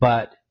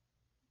 But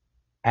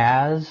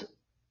as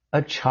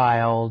a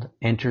child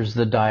enters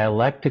the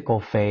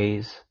dialectical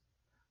phase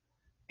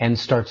and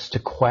starts to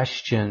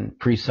question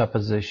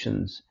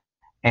presuppositions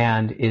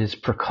and is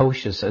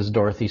precocious, as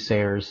Dorothy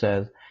Sayers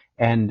says,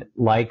 and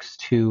likes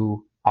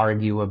to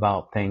argue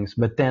about things,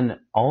 but then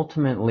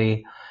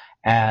ultimately,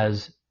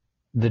 as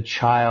the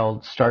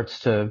child starts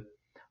to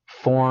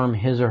form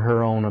his or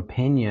her own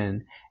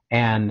opinion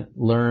and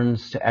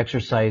learns to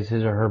exercise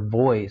his or her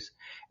voice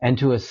and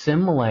to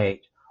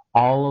assimilate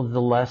all of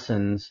the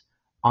lessons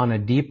on a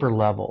deeper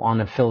level, on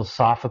a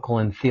philosophical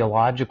and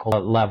theological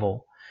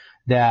level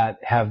that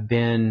have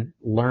been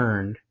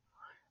learned,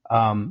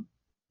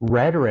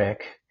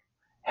 rhetoric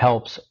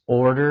helps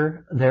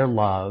order their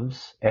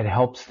loves. It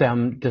helps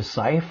them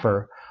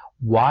decipher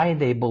why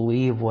they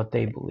believe what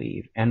they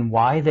believe and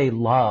why they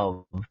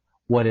love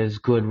what is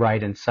good,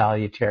 right, and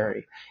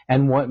salutary,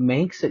 and what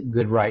makes it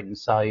good, right, and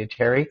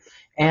salutary.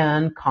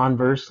 And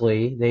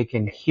conversely, they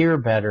can hear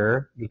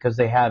better because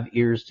they have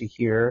ears to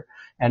hear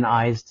and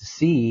eyes to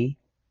see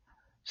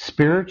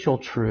spiritual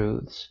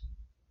truths,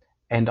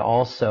 and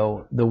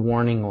also the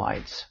warning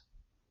lights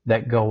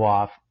that go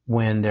off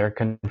when they're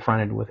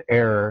confronted with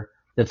error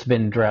that's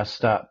been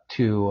dressed up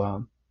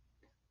to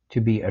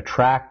be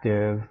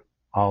attractive,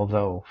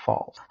 although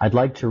false. I'd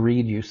like to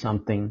read you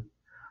something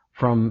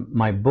from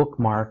my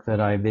bookmark that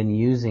I've been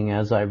using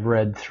as I've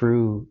read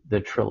through the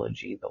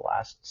trilogy the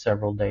last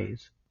several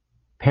days.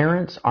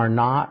 Parents are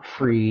not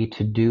free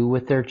to do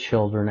with their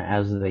children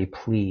as they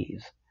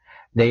please.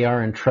 They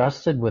are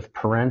entrusted with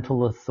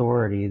parental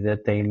authority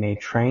that they may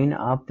train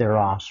up their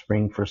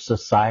offspring for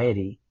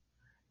society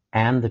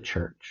and the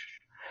church,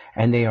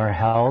 and they are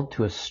held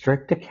to a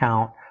strict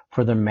account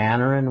for the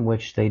manner in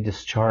which they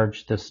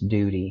discharge this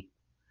duty.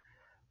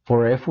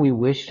 For if we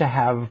wish to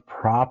have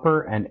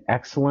proper and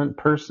excellent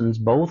persons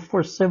both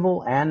for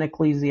civil and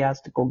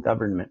ecclesiastical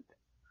government,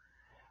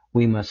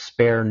 we must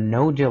spare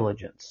no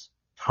diligence,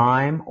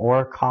 time,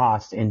 or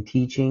cost in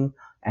teaching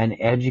and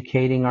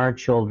educating our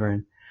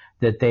children,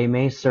 that they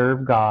may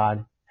serve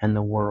God and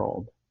the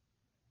world.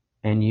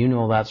 And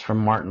that's from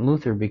Martin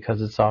Luther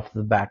because it's off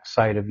the back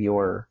side of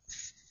your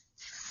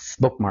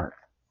bookmark.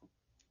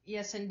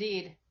 Yes,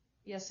 indeed.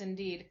 Yes,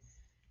 indeed.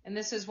 And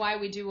this is why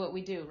we do what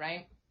we do,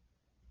 right?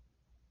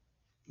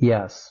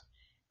 Yes.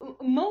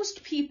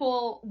 Most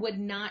people would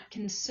not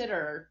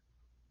consider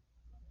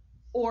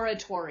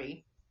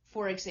oratory,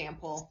 for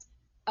example,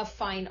 a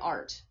fine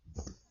art.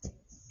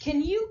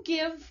 Can you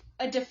give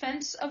a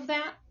defense of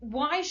that?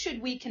 Why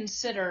should we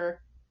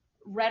consider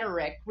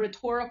rhetoric,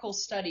 rhetorical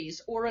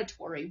studies,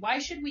 oratory? Why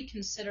should we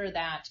consider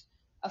that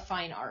a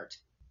fine art?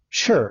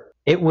 Sure.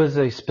 It was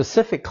a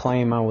specific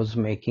claim I was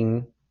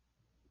making,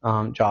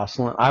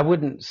 Jocelyn. I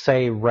wouldn't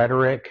say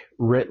rhetoric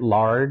writ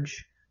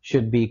large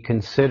should be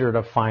considered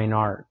a fine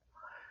art.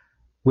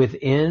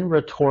 Within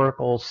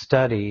rhetorical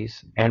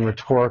studies and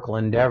rhetorical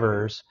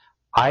endeavors,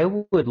 I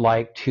would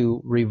like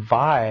to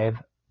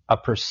revive a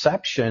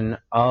perception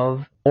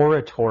of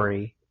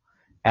oratory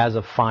as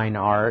a fine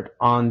art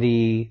on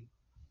the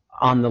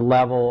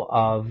level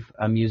of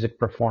a music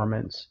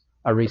performance,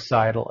 a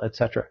recital,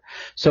 etc.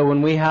 So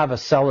when we have a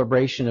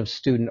celebration of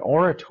student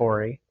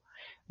oratory,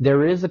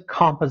 there is a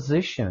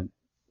composition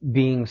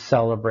being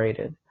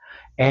celebrated,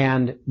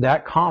 and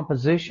that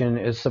composition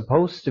is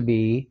supposed to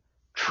be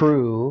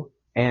true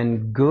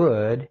and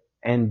good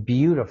and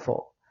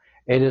beautiful.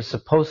 It is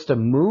supposed to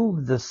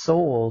move the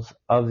souls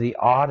of the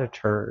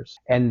auditors.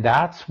 And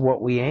that's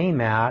what we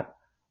aim at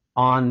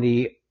on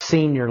the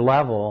senior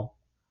level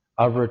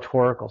of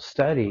rhetorical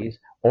studies.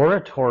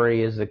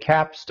 Oratory is the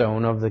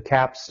capstone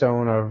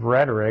of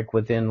rhetoric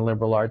within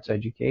liberal arts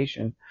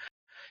education.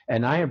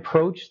 And I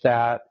approach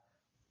that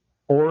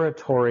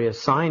oratory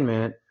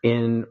assignment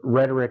in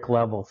rhetoric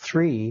level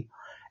 3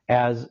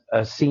 as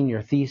a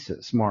senior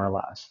thesis, more or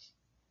less.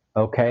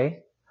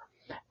 Okay?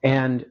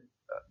 And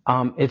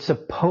it's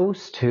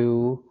supposed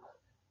to,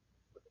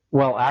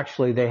 well,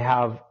 actually, they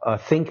have a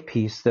think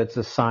piece that's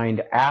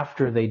assigned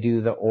after they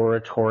do the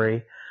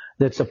oratory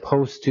that's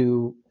supposed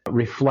to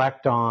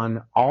reflect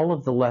on all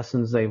of the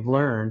lessons they've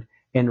learned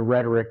in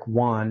Rhetoric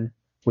 1,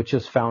 which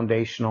is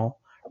foundational,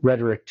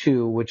 Rhetoric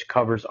 2, which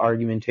covers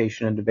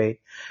argumentation and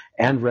debate,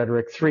 and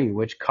Rhetoric 3,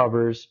 which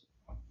covers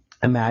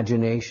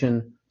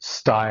imagination,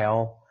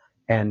 style,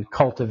 and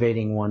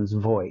cultivating one's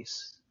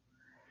voice.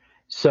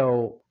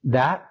 So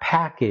that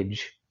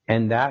package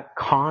and that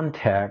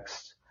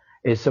context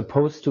is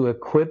supposed to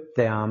equip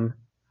them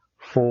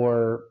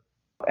for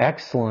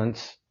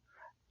excellence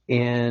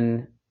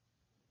in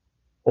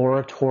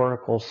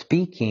oratorical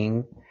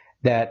speaking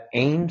that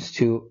aims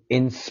to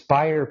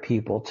inspire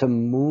people to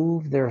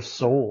move their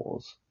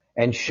souls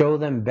and show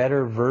them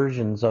better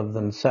versions of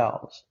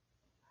themselves.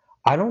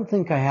 I don't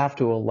think I have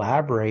to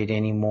elaborate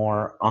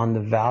anymore on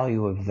the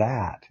value of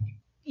that.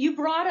 You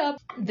brought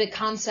up the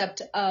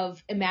concept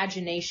of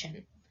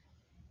imagination,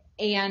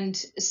 and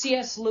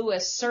C.S.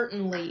 Lewis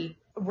certainly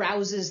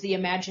rouses the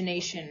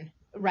imagination,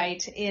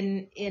 right,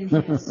 in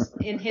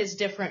his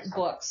different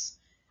books.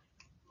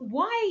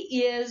 Why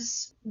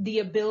is the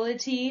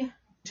ability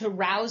to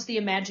rouse the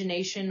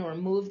imagination or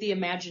move the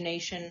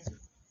imagination,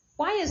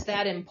 why is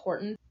that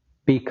important?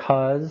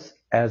 Because,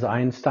 as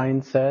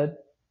Einstein said,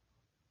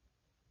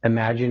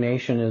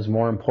 imagination is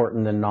more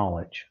important than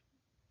knowledge.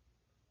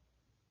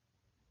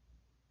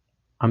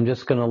 I'm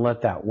just going to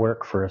let that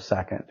work for a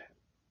second.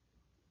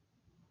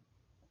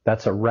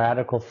 That's a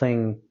radical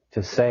thing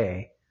to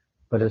say,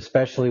 but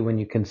especially when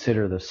you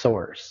consider the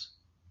source.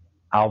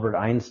 Albert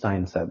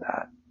Einstein said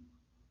that.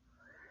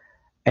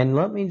 And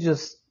let me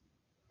just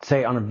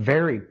say on a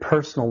very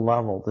personal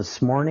level,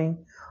 this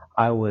morning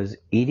I was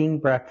eating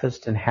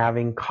breakfast and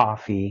having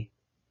coffee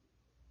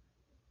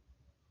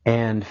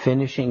and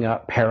finishing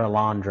up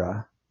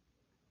Paralandra.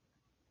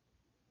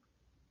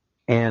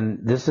 And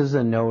this is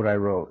a note I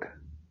wrote.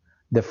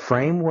 The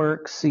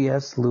framework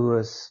C.S.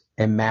 Lewis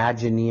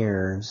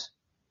Imagineers,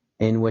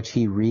 in which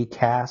he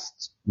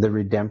recasts the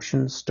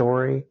redemption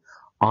story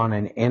on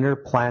an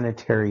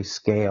interplanetary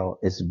scale,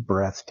 is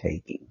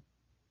breathtaking.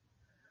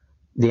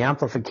 The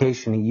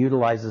amplification he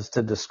utilizes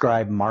to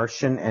describe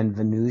Martian and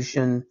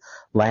Venusian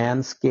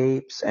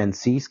landscapes and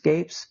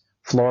seascapes,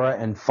 flora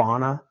and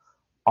fauna,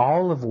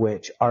 all of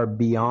which are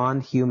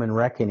beyond human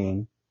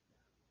reckoning,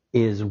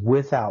 is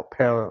without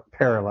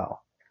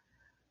parallel.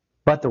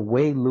 But the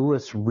way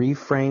Lewis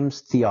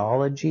reframes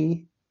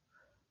theology,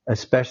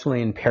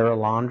 especially in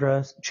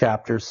Paralandra,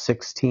 chapters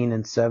 16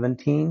 and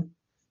 17,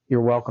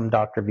 you're welcome,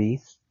 Dr.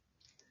 Veith.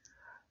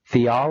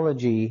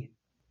 Theology,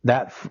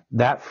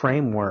 that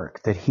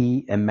framework that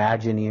he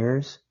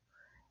imagineers,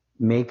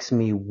 makes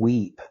me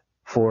weep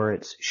for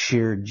its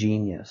sheer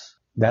genius.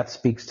 That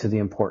speaks to the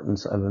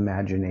importance of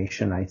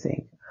imagination, I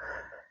think.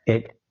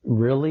 It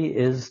really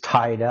is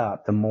tied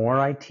up. The more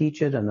I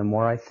teach it and the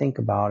more I think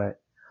about it,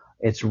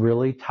 it's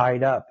really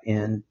tied up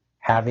in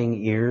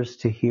having ears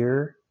to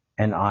hear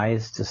and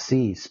eyes to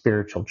see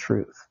spiritual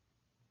truth.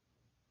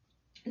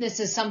 This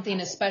is something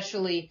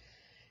especially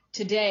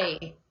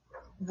today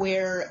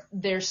where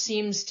there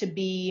seems to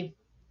be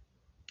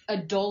a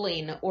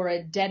dulling or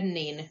a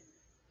deadening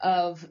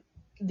of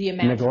the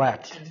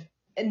imagination.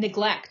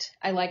 Neglect.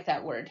 I like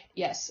that word.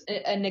 Yes.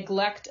 A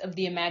neglect of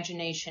the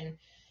imagination.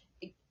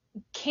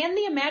 Can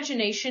the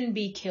imagination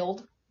be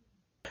killed?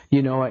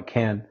 You know, it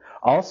can.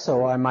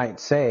 Also, I might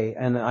say,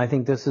 and I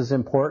think this is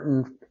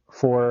important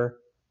for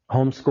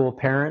homeschool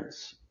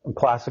parents and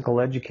classical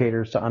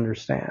educators to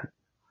understand,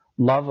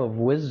 love of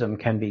wisdom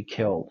can be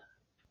killed.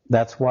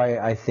 That's why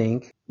I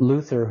think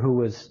Luther, who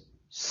was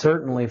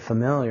certainly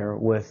familiar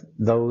with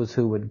those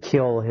who would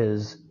kill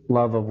his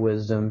love of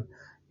wisdom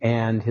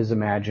and his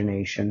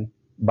imagination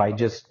by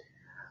just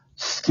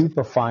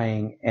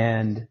stupefying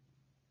and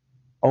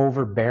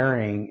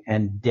overbearing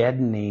and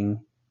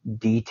deadening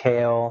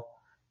detail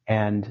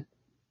and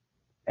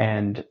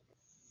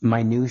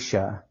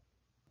minutia.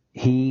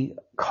 He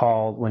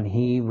called, when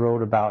he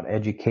wrote about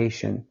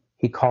education,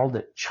 he called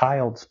it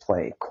child's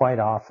play quite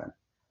often.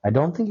 I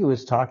don't think he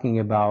was talking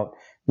about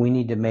we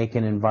need to make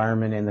an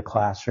environment in the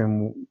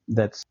classroom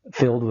that's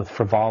filled with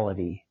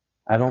frivolity.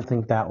 I don't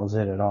think that was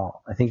it at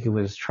all. I think he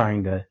was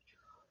trying to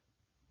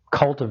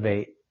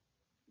cultivate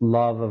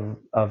love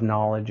of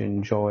knowledge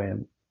and joy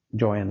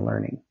and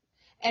learning.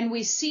 And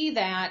we see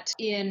that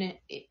in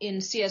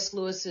C.S.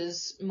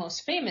 Lewis's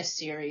most famous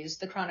series,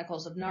 The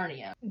Chronicles of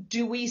Narnia.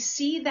 Do we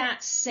see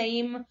that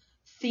same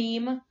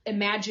theme,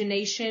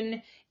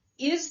 imagination,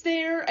 is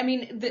there, I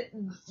mean,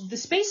 the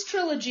space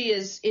trilogy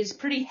is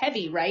pretty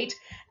heavy, right?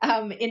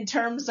 In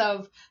terms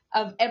of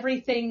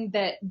everything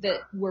that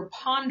we're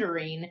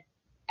pondering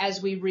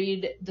as we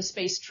read the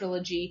space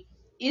trilogy.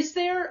 Is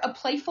there a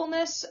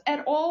playfulness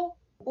at all?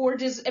 Or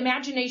does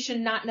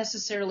imagination not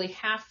necessarily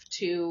have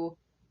to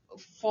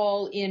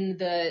fall in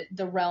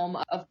the realm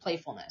of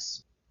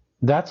playfulness?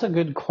 That's a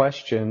good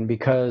question,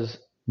 because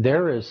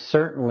there is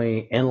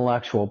certainly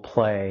intellectual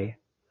play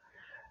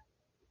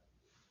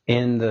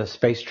in the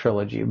space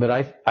trilogy,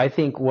 but I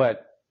think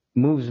what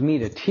moves me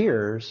to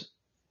tears,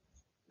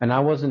 and I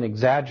wasn't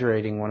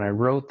exaggerating when I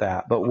wrote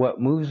that, but what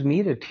moves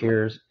me to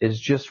tears is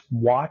just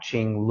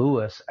watching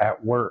Lewis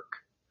at work.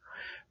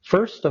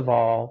 First of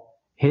all,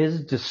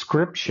 his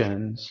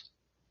descriptions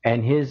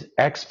and his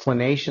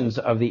explanations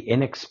of the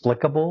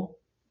inexplicable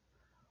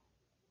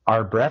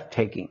are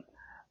breathtaking.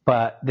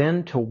 But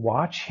then to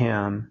watch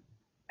him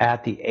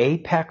at the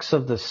apex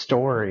of the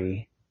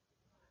story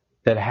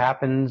that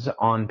happens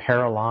on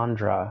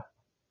Paralandra,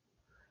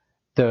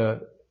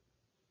 the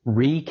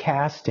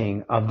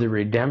recasting of the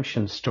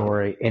redemption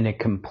story in a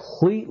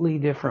completely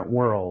different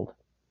world,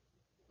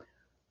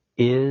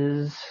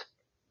 is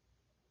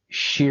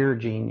sheer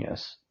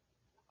genius.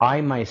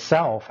 I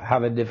myself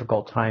have a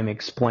difficult time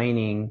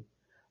explaining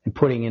and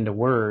putting into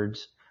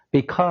words,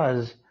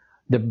 because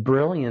the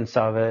brilliance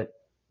of it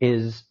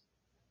is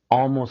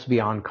almost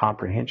beyond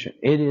comprehension.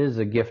 It is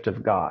a gift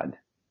of God.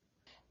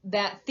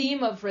 That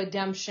theme of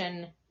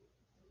redemption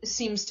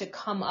seems to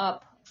come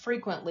up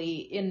frequently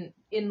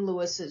in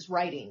Lewis's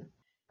writing.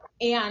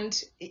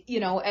 And,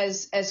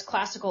 as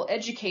classical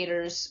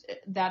educators,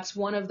 that's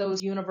one of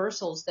those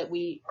universals that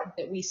we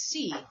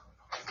see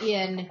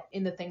in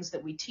the things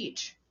that we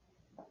teach.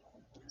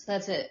 So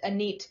that's a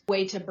neat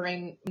way to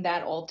bring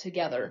that all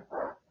together.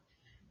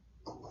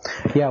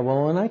 Yeah,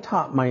 well, when I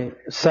taught my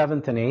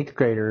 7th and 8th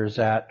graders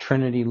at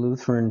Trinity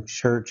Lutheran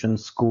Church and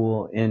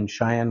School in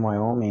Cheyenne,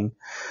 Wyoming,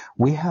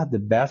 we had the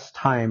best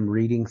time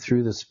reading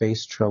through the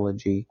space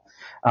trilogy.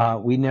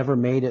 We never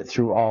made it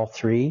through all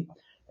 3.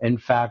 In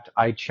fact,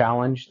 I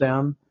challenged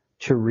them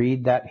to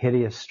read That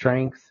Hideous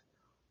Strength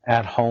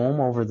at home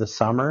over the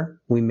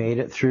summer. We made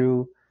it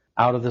through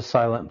Out of the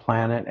Silent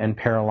Planet and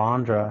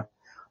Paralandra,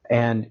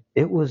 and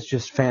it was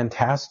just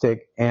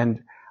fantastic.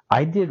 And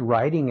I did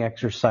writing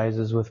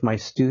exercises with my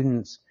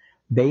students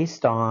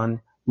based on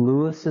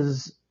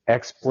Lewis's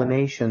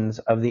explanations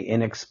of the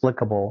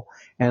inexplicable,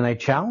 and I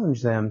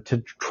challenged them to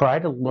try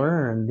to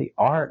learn the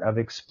art of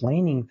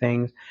explaining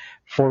things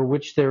for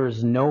which there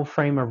is no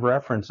frame of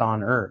reference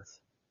on Earth.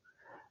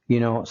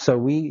 So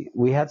we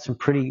had some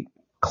pretty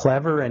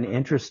clever and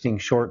interesting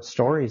short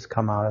stories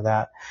come out of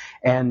that.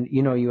 And,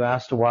 you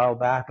asked a while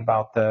back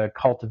about the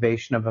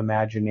cultivation of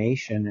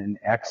imagination and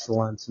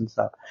excellence and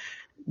stuff.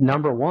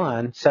 Number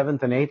one,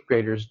 7th and 8th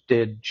graders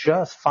did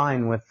just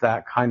fine with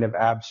that kind of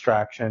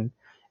abstraction.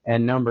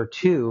 And number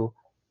 2,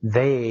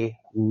 they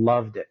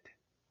loved it.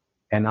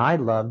 And I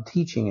loved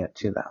teaching it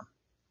to them.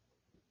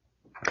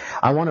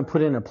 I want to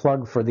put in a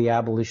plug for the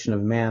abolition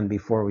of man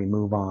before we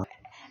move on.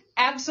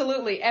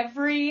 Absolutely.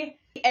 Every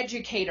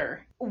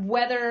educator,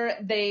 whether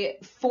they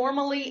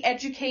formally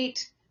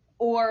educate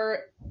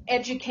or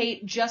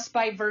educate just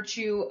by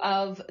virtue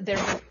of their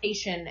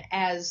vocation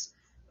as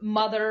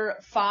mother,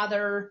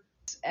 father,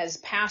 as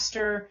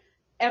pastor,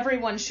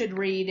 everyone should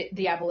read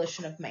The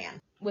Abolition of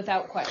Man,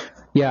 without question.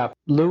 Yeah,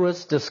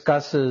 Lewis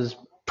discusses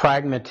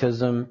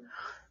pragmatism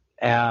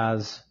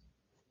as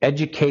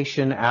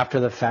education after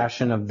the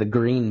fashion of the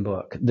Green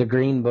Book. The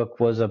Green Book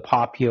was a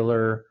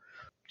popular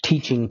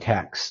teaching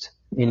text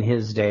in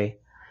his day,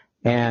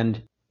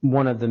 and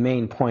one of the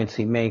main points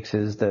he makes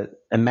is that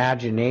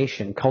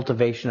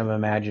cultivation of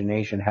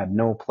imagination had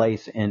no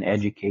place in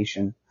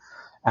education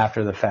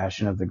after the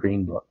fashion of the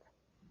Green Book.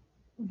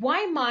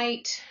 Why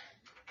might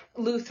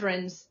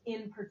Lutherans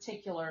in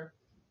particular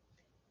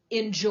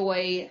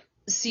enjoy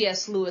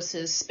C.S.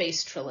 Lewis's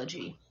space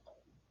trilogy?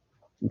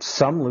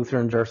 Some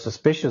Lutherans are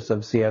suspicious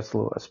of C.S.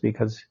 Lewis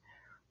because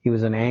he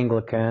was an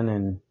Anglican,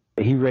 and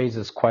he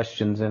raises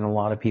questions in a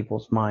lot of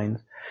people's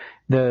minds.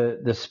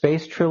 The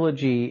space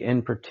trilogy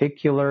in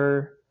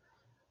particular,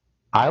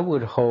 I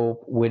would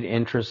hope would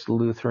interest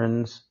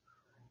Lutherans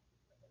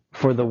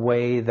for the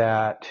way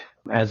that,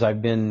 as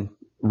I've been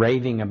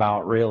raving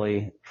about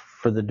really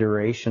for the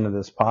duration of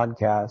this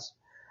podcast,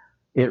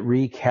 it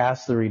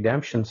recasts the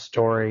redemption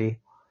story,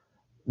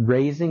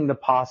 raising the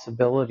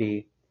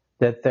possibility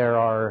that there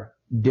are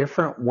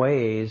different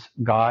ways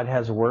God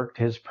has worked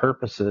his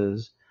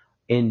purposes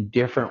in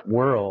different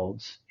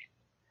worlds,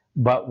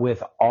 but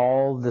with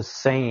all the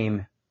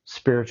same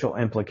spiritual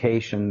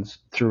implications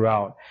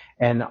throughout,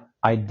 and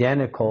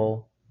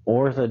identical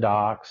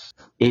orthodox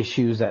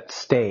issues at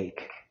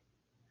stake.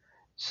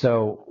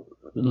 So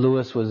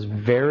Lewis was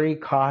very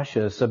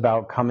cautious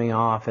about coming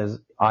off as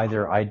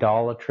either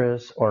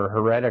idolatrous or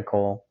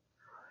heretical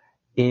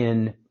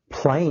in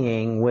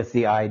playing with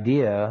the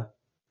idea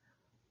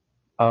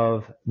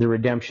of the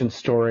redemption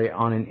story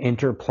on an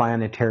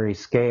interplanetary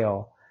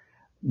scale.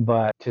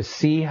 But to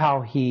see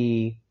how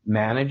he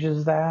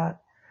manages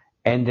that,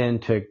 and then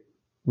to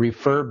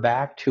refer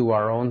back to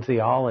our own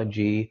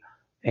theology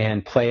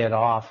and play it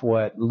off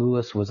what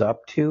Lewis was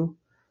up to,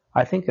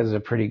 I think is a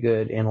pretty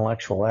good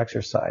intellectual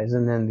exercise.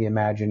 And then the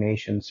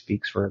imagination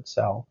speaks for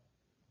itself.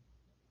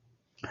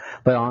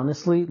 But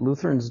honestly,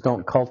 Lutherans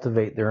don't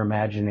cultivate their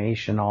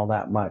imagination all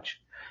that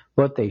much.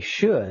 But they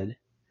should,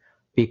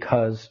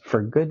 because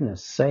for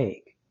goodness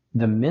sake,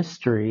 the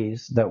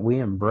mysteries that we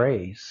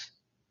embrace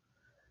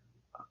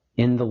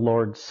in the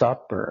Lord's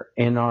Supper,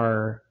 in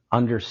our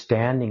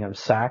understanding of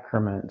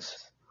sacraments,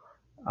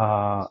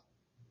 are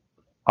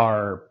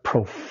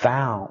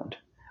profound.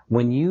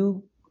 When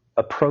you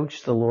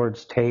approach the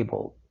Lord's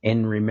table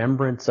in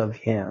remembrance of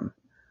Him,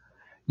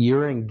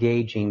 you're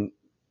engaging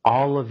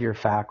all of your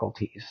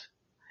faculties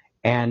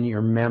and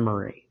your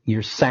memory,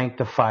 your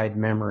sanctified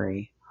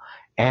memory,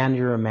 and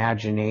your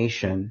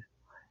imagination.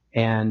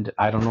 And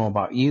I don't know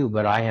about you,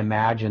 but I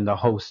imagine the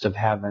host of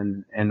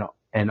heaven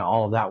and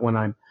all of that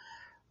when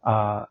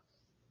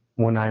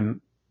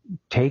I'm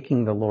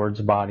taking the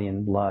Lord's body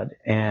and blood.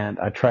 And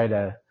I try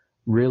to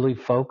really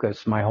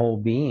focus my whole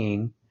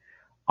being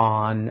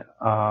on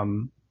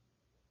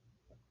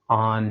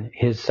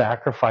His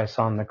sacrifice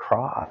on the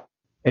cross.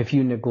 If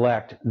you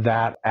neglect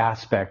that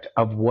aspect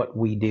of what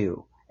we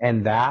do,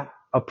 and that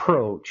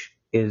approach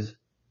is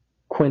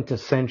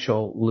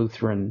quintessential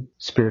Lutheran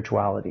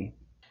spirituality.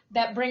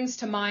 That brings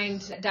to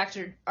mind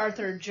Dr.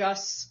 Arthur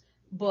Just's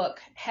book,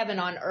 Heaven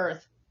on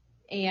Earth.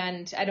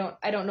 And I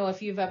don't know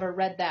if you've ever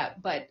read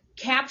that, but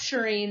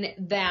capturing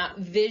that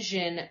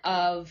vision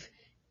of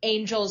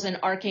angels and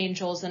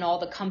archangels and all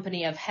the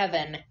company of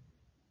heaven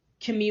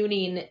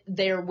communing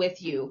there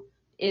with you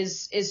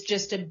is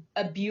just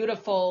a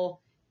beautiful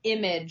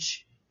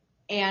image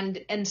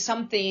and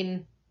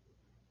something,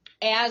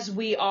 as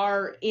we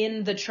are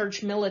in the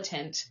church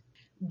militant,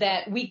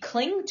 that we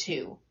cling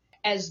to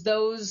as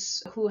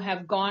those who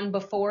have gone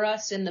before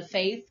us in the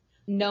faith,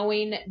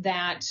 knowing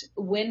that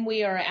when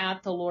we are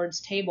at the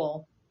Lord's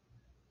table,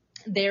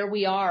 there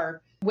we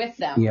are with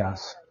them.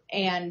 Yes.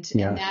 And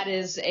that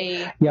is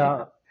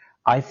Yeah,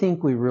 I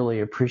think we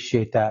really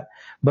appreciate that.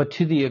 But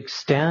to the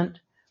extent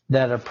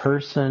that a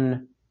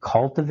person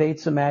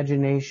cultivates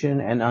imagination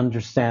and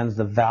understands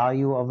the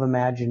value of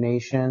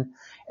imagination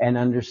and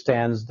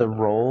understands the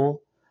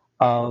role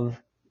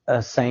of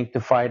a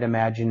sanctified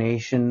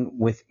imagination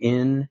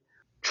within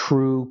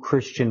true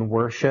Christian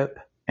worship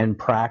and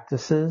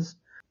practices,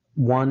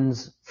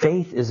 one's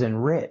faith is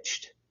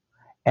enriched,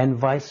 and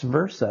vice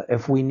versa.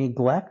 If we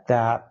neglect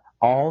that,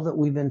 all that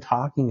we've been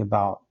talking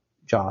about,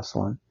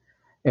 Jocelyn,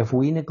 if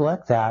we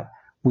neglect that,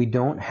 we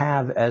don't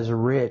have as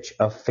rich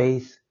a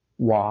faith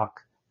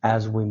walk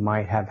as we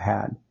might have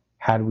had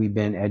we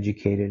been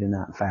educated in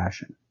that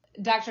fashion.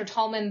 Dr.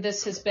 Tallmon,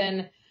 this has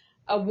been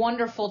a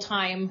wonderful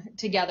time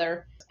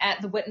together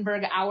at the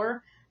Wittenberg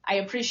Hour. I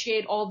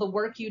appreciate all the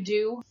work you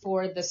do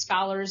for the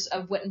scholars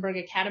of Wittenberg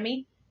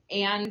Academy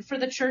and for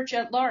the church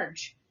at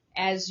large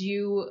as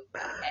you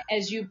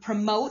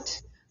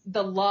promote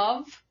the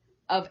love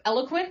of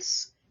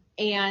eloquence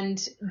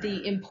and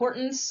the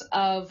importance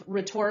of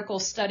rhetorical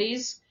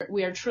studies.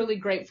 We are truly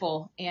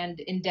grateful and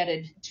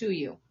indebted to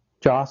you.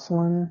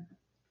 Jocelyn,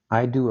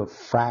 I do a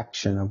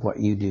fraction of what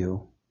you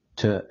do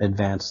to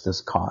advance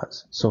this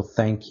cause. So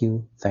thank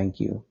you, thank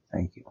you,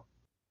 thank you.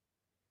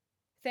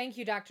 Thank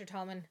you, Dr.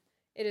 Tallmon.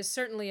 It is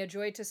certainly a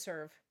joy to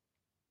serve.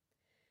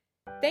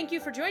 Thank you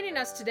for joining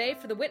us today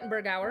for the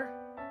Wittenberg Hour.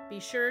 Be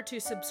sure to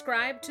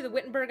subscribe to the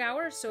Wittenberg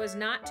Hour so as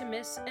not to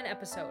miss an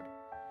episode.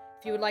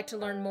 If you would like to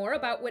learn more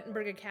about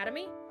Wittenberg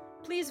Academy,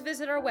 please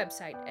visit our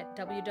website at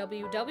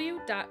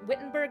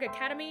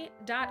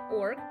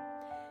www.wittenbergacademy.org.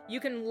 You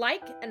can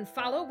like and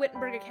follow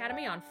Wittenberg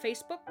Academy on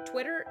Facebook,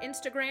 Twitter,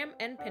 Instagram,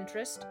 and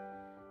Pinterest.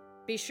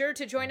 Be sure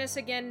to join us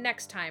again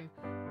next time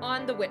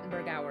on the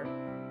Wittenberg Hour.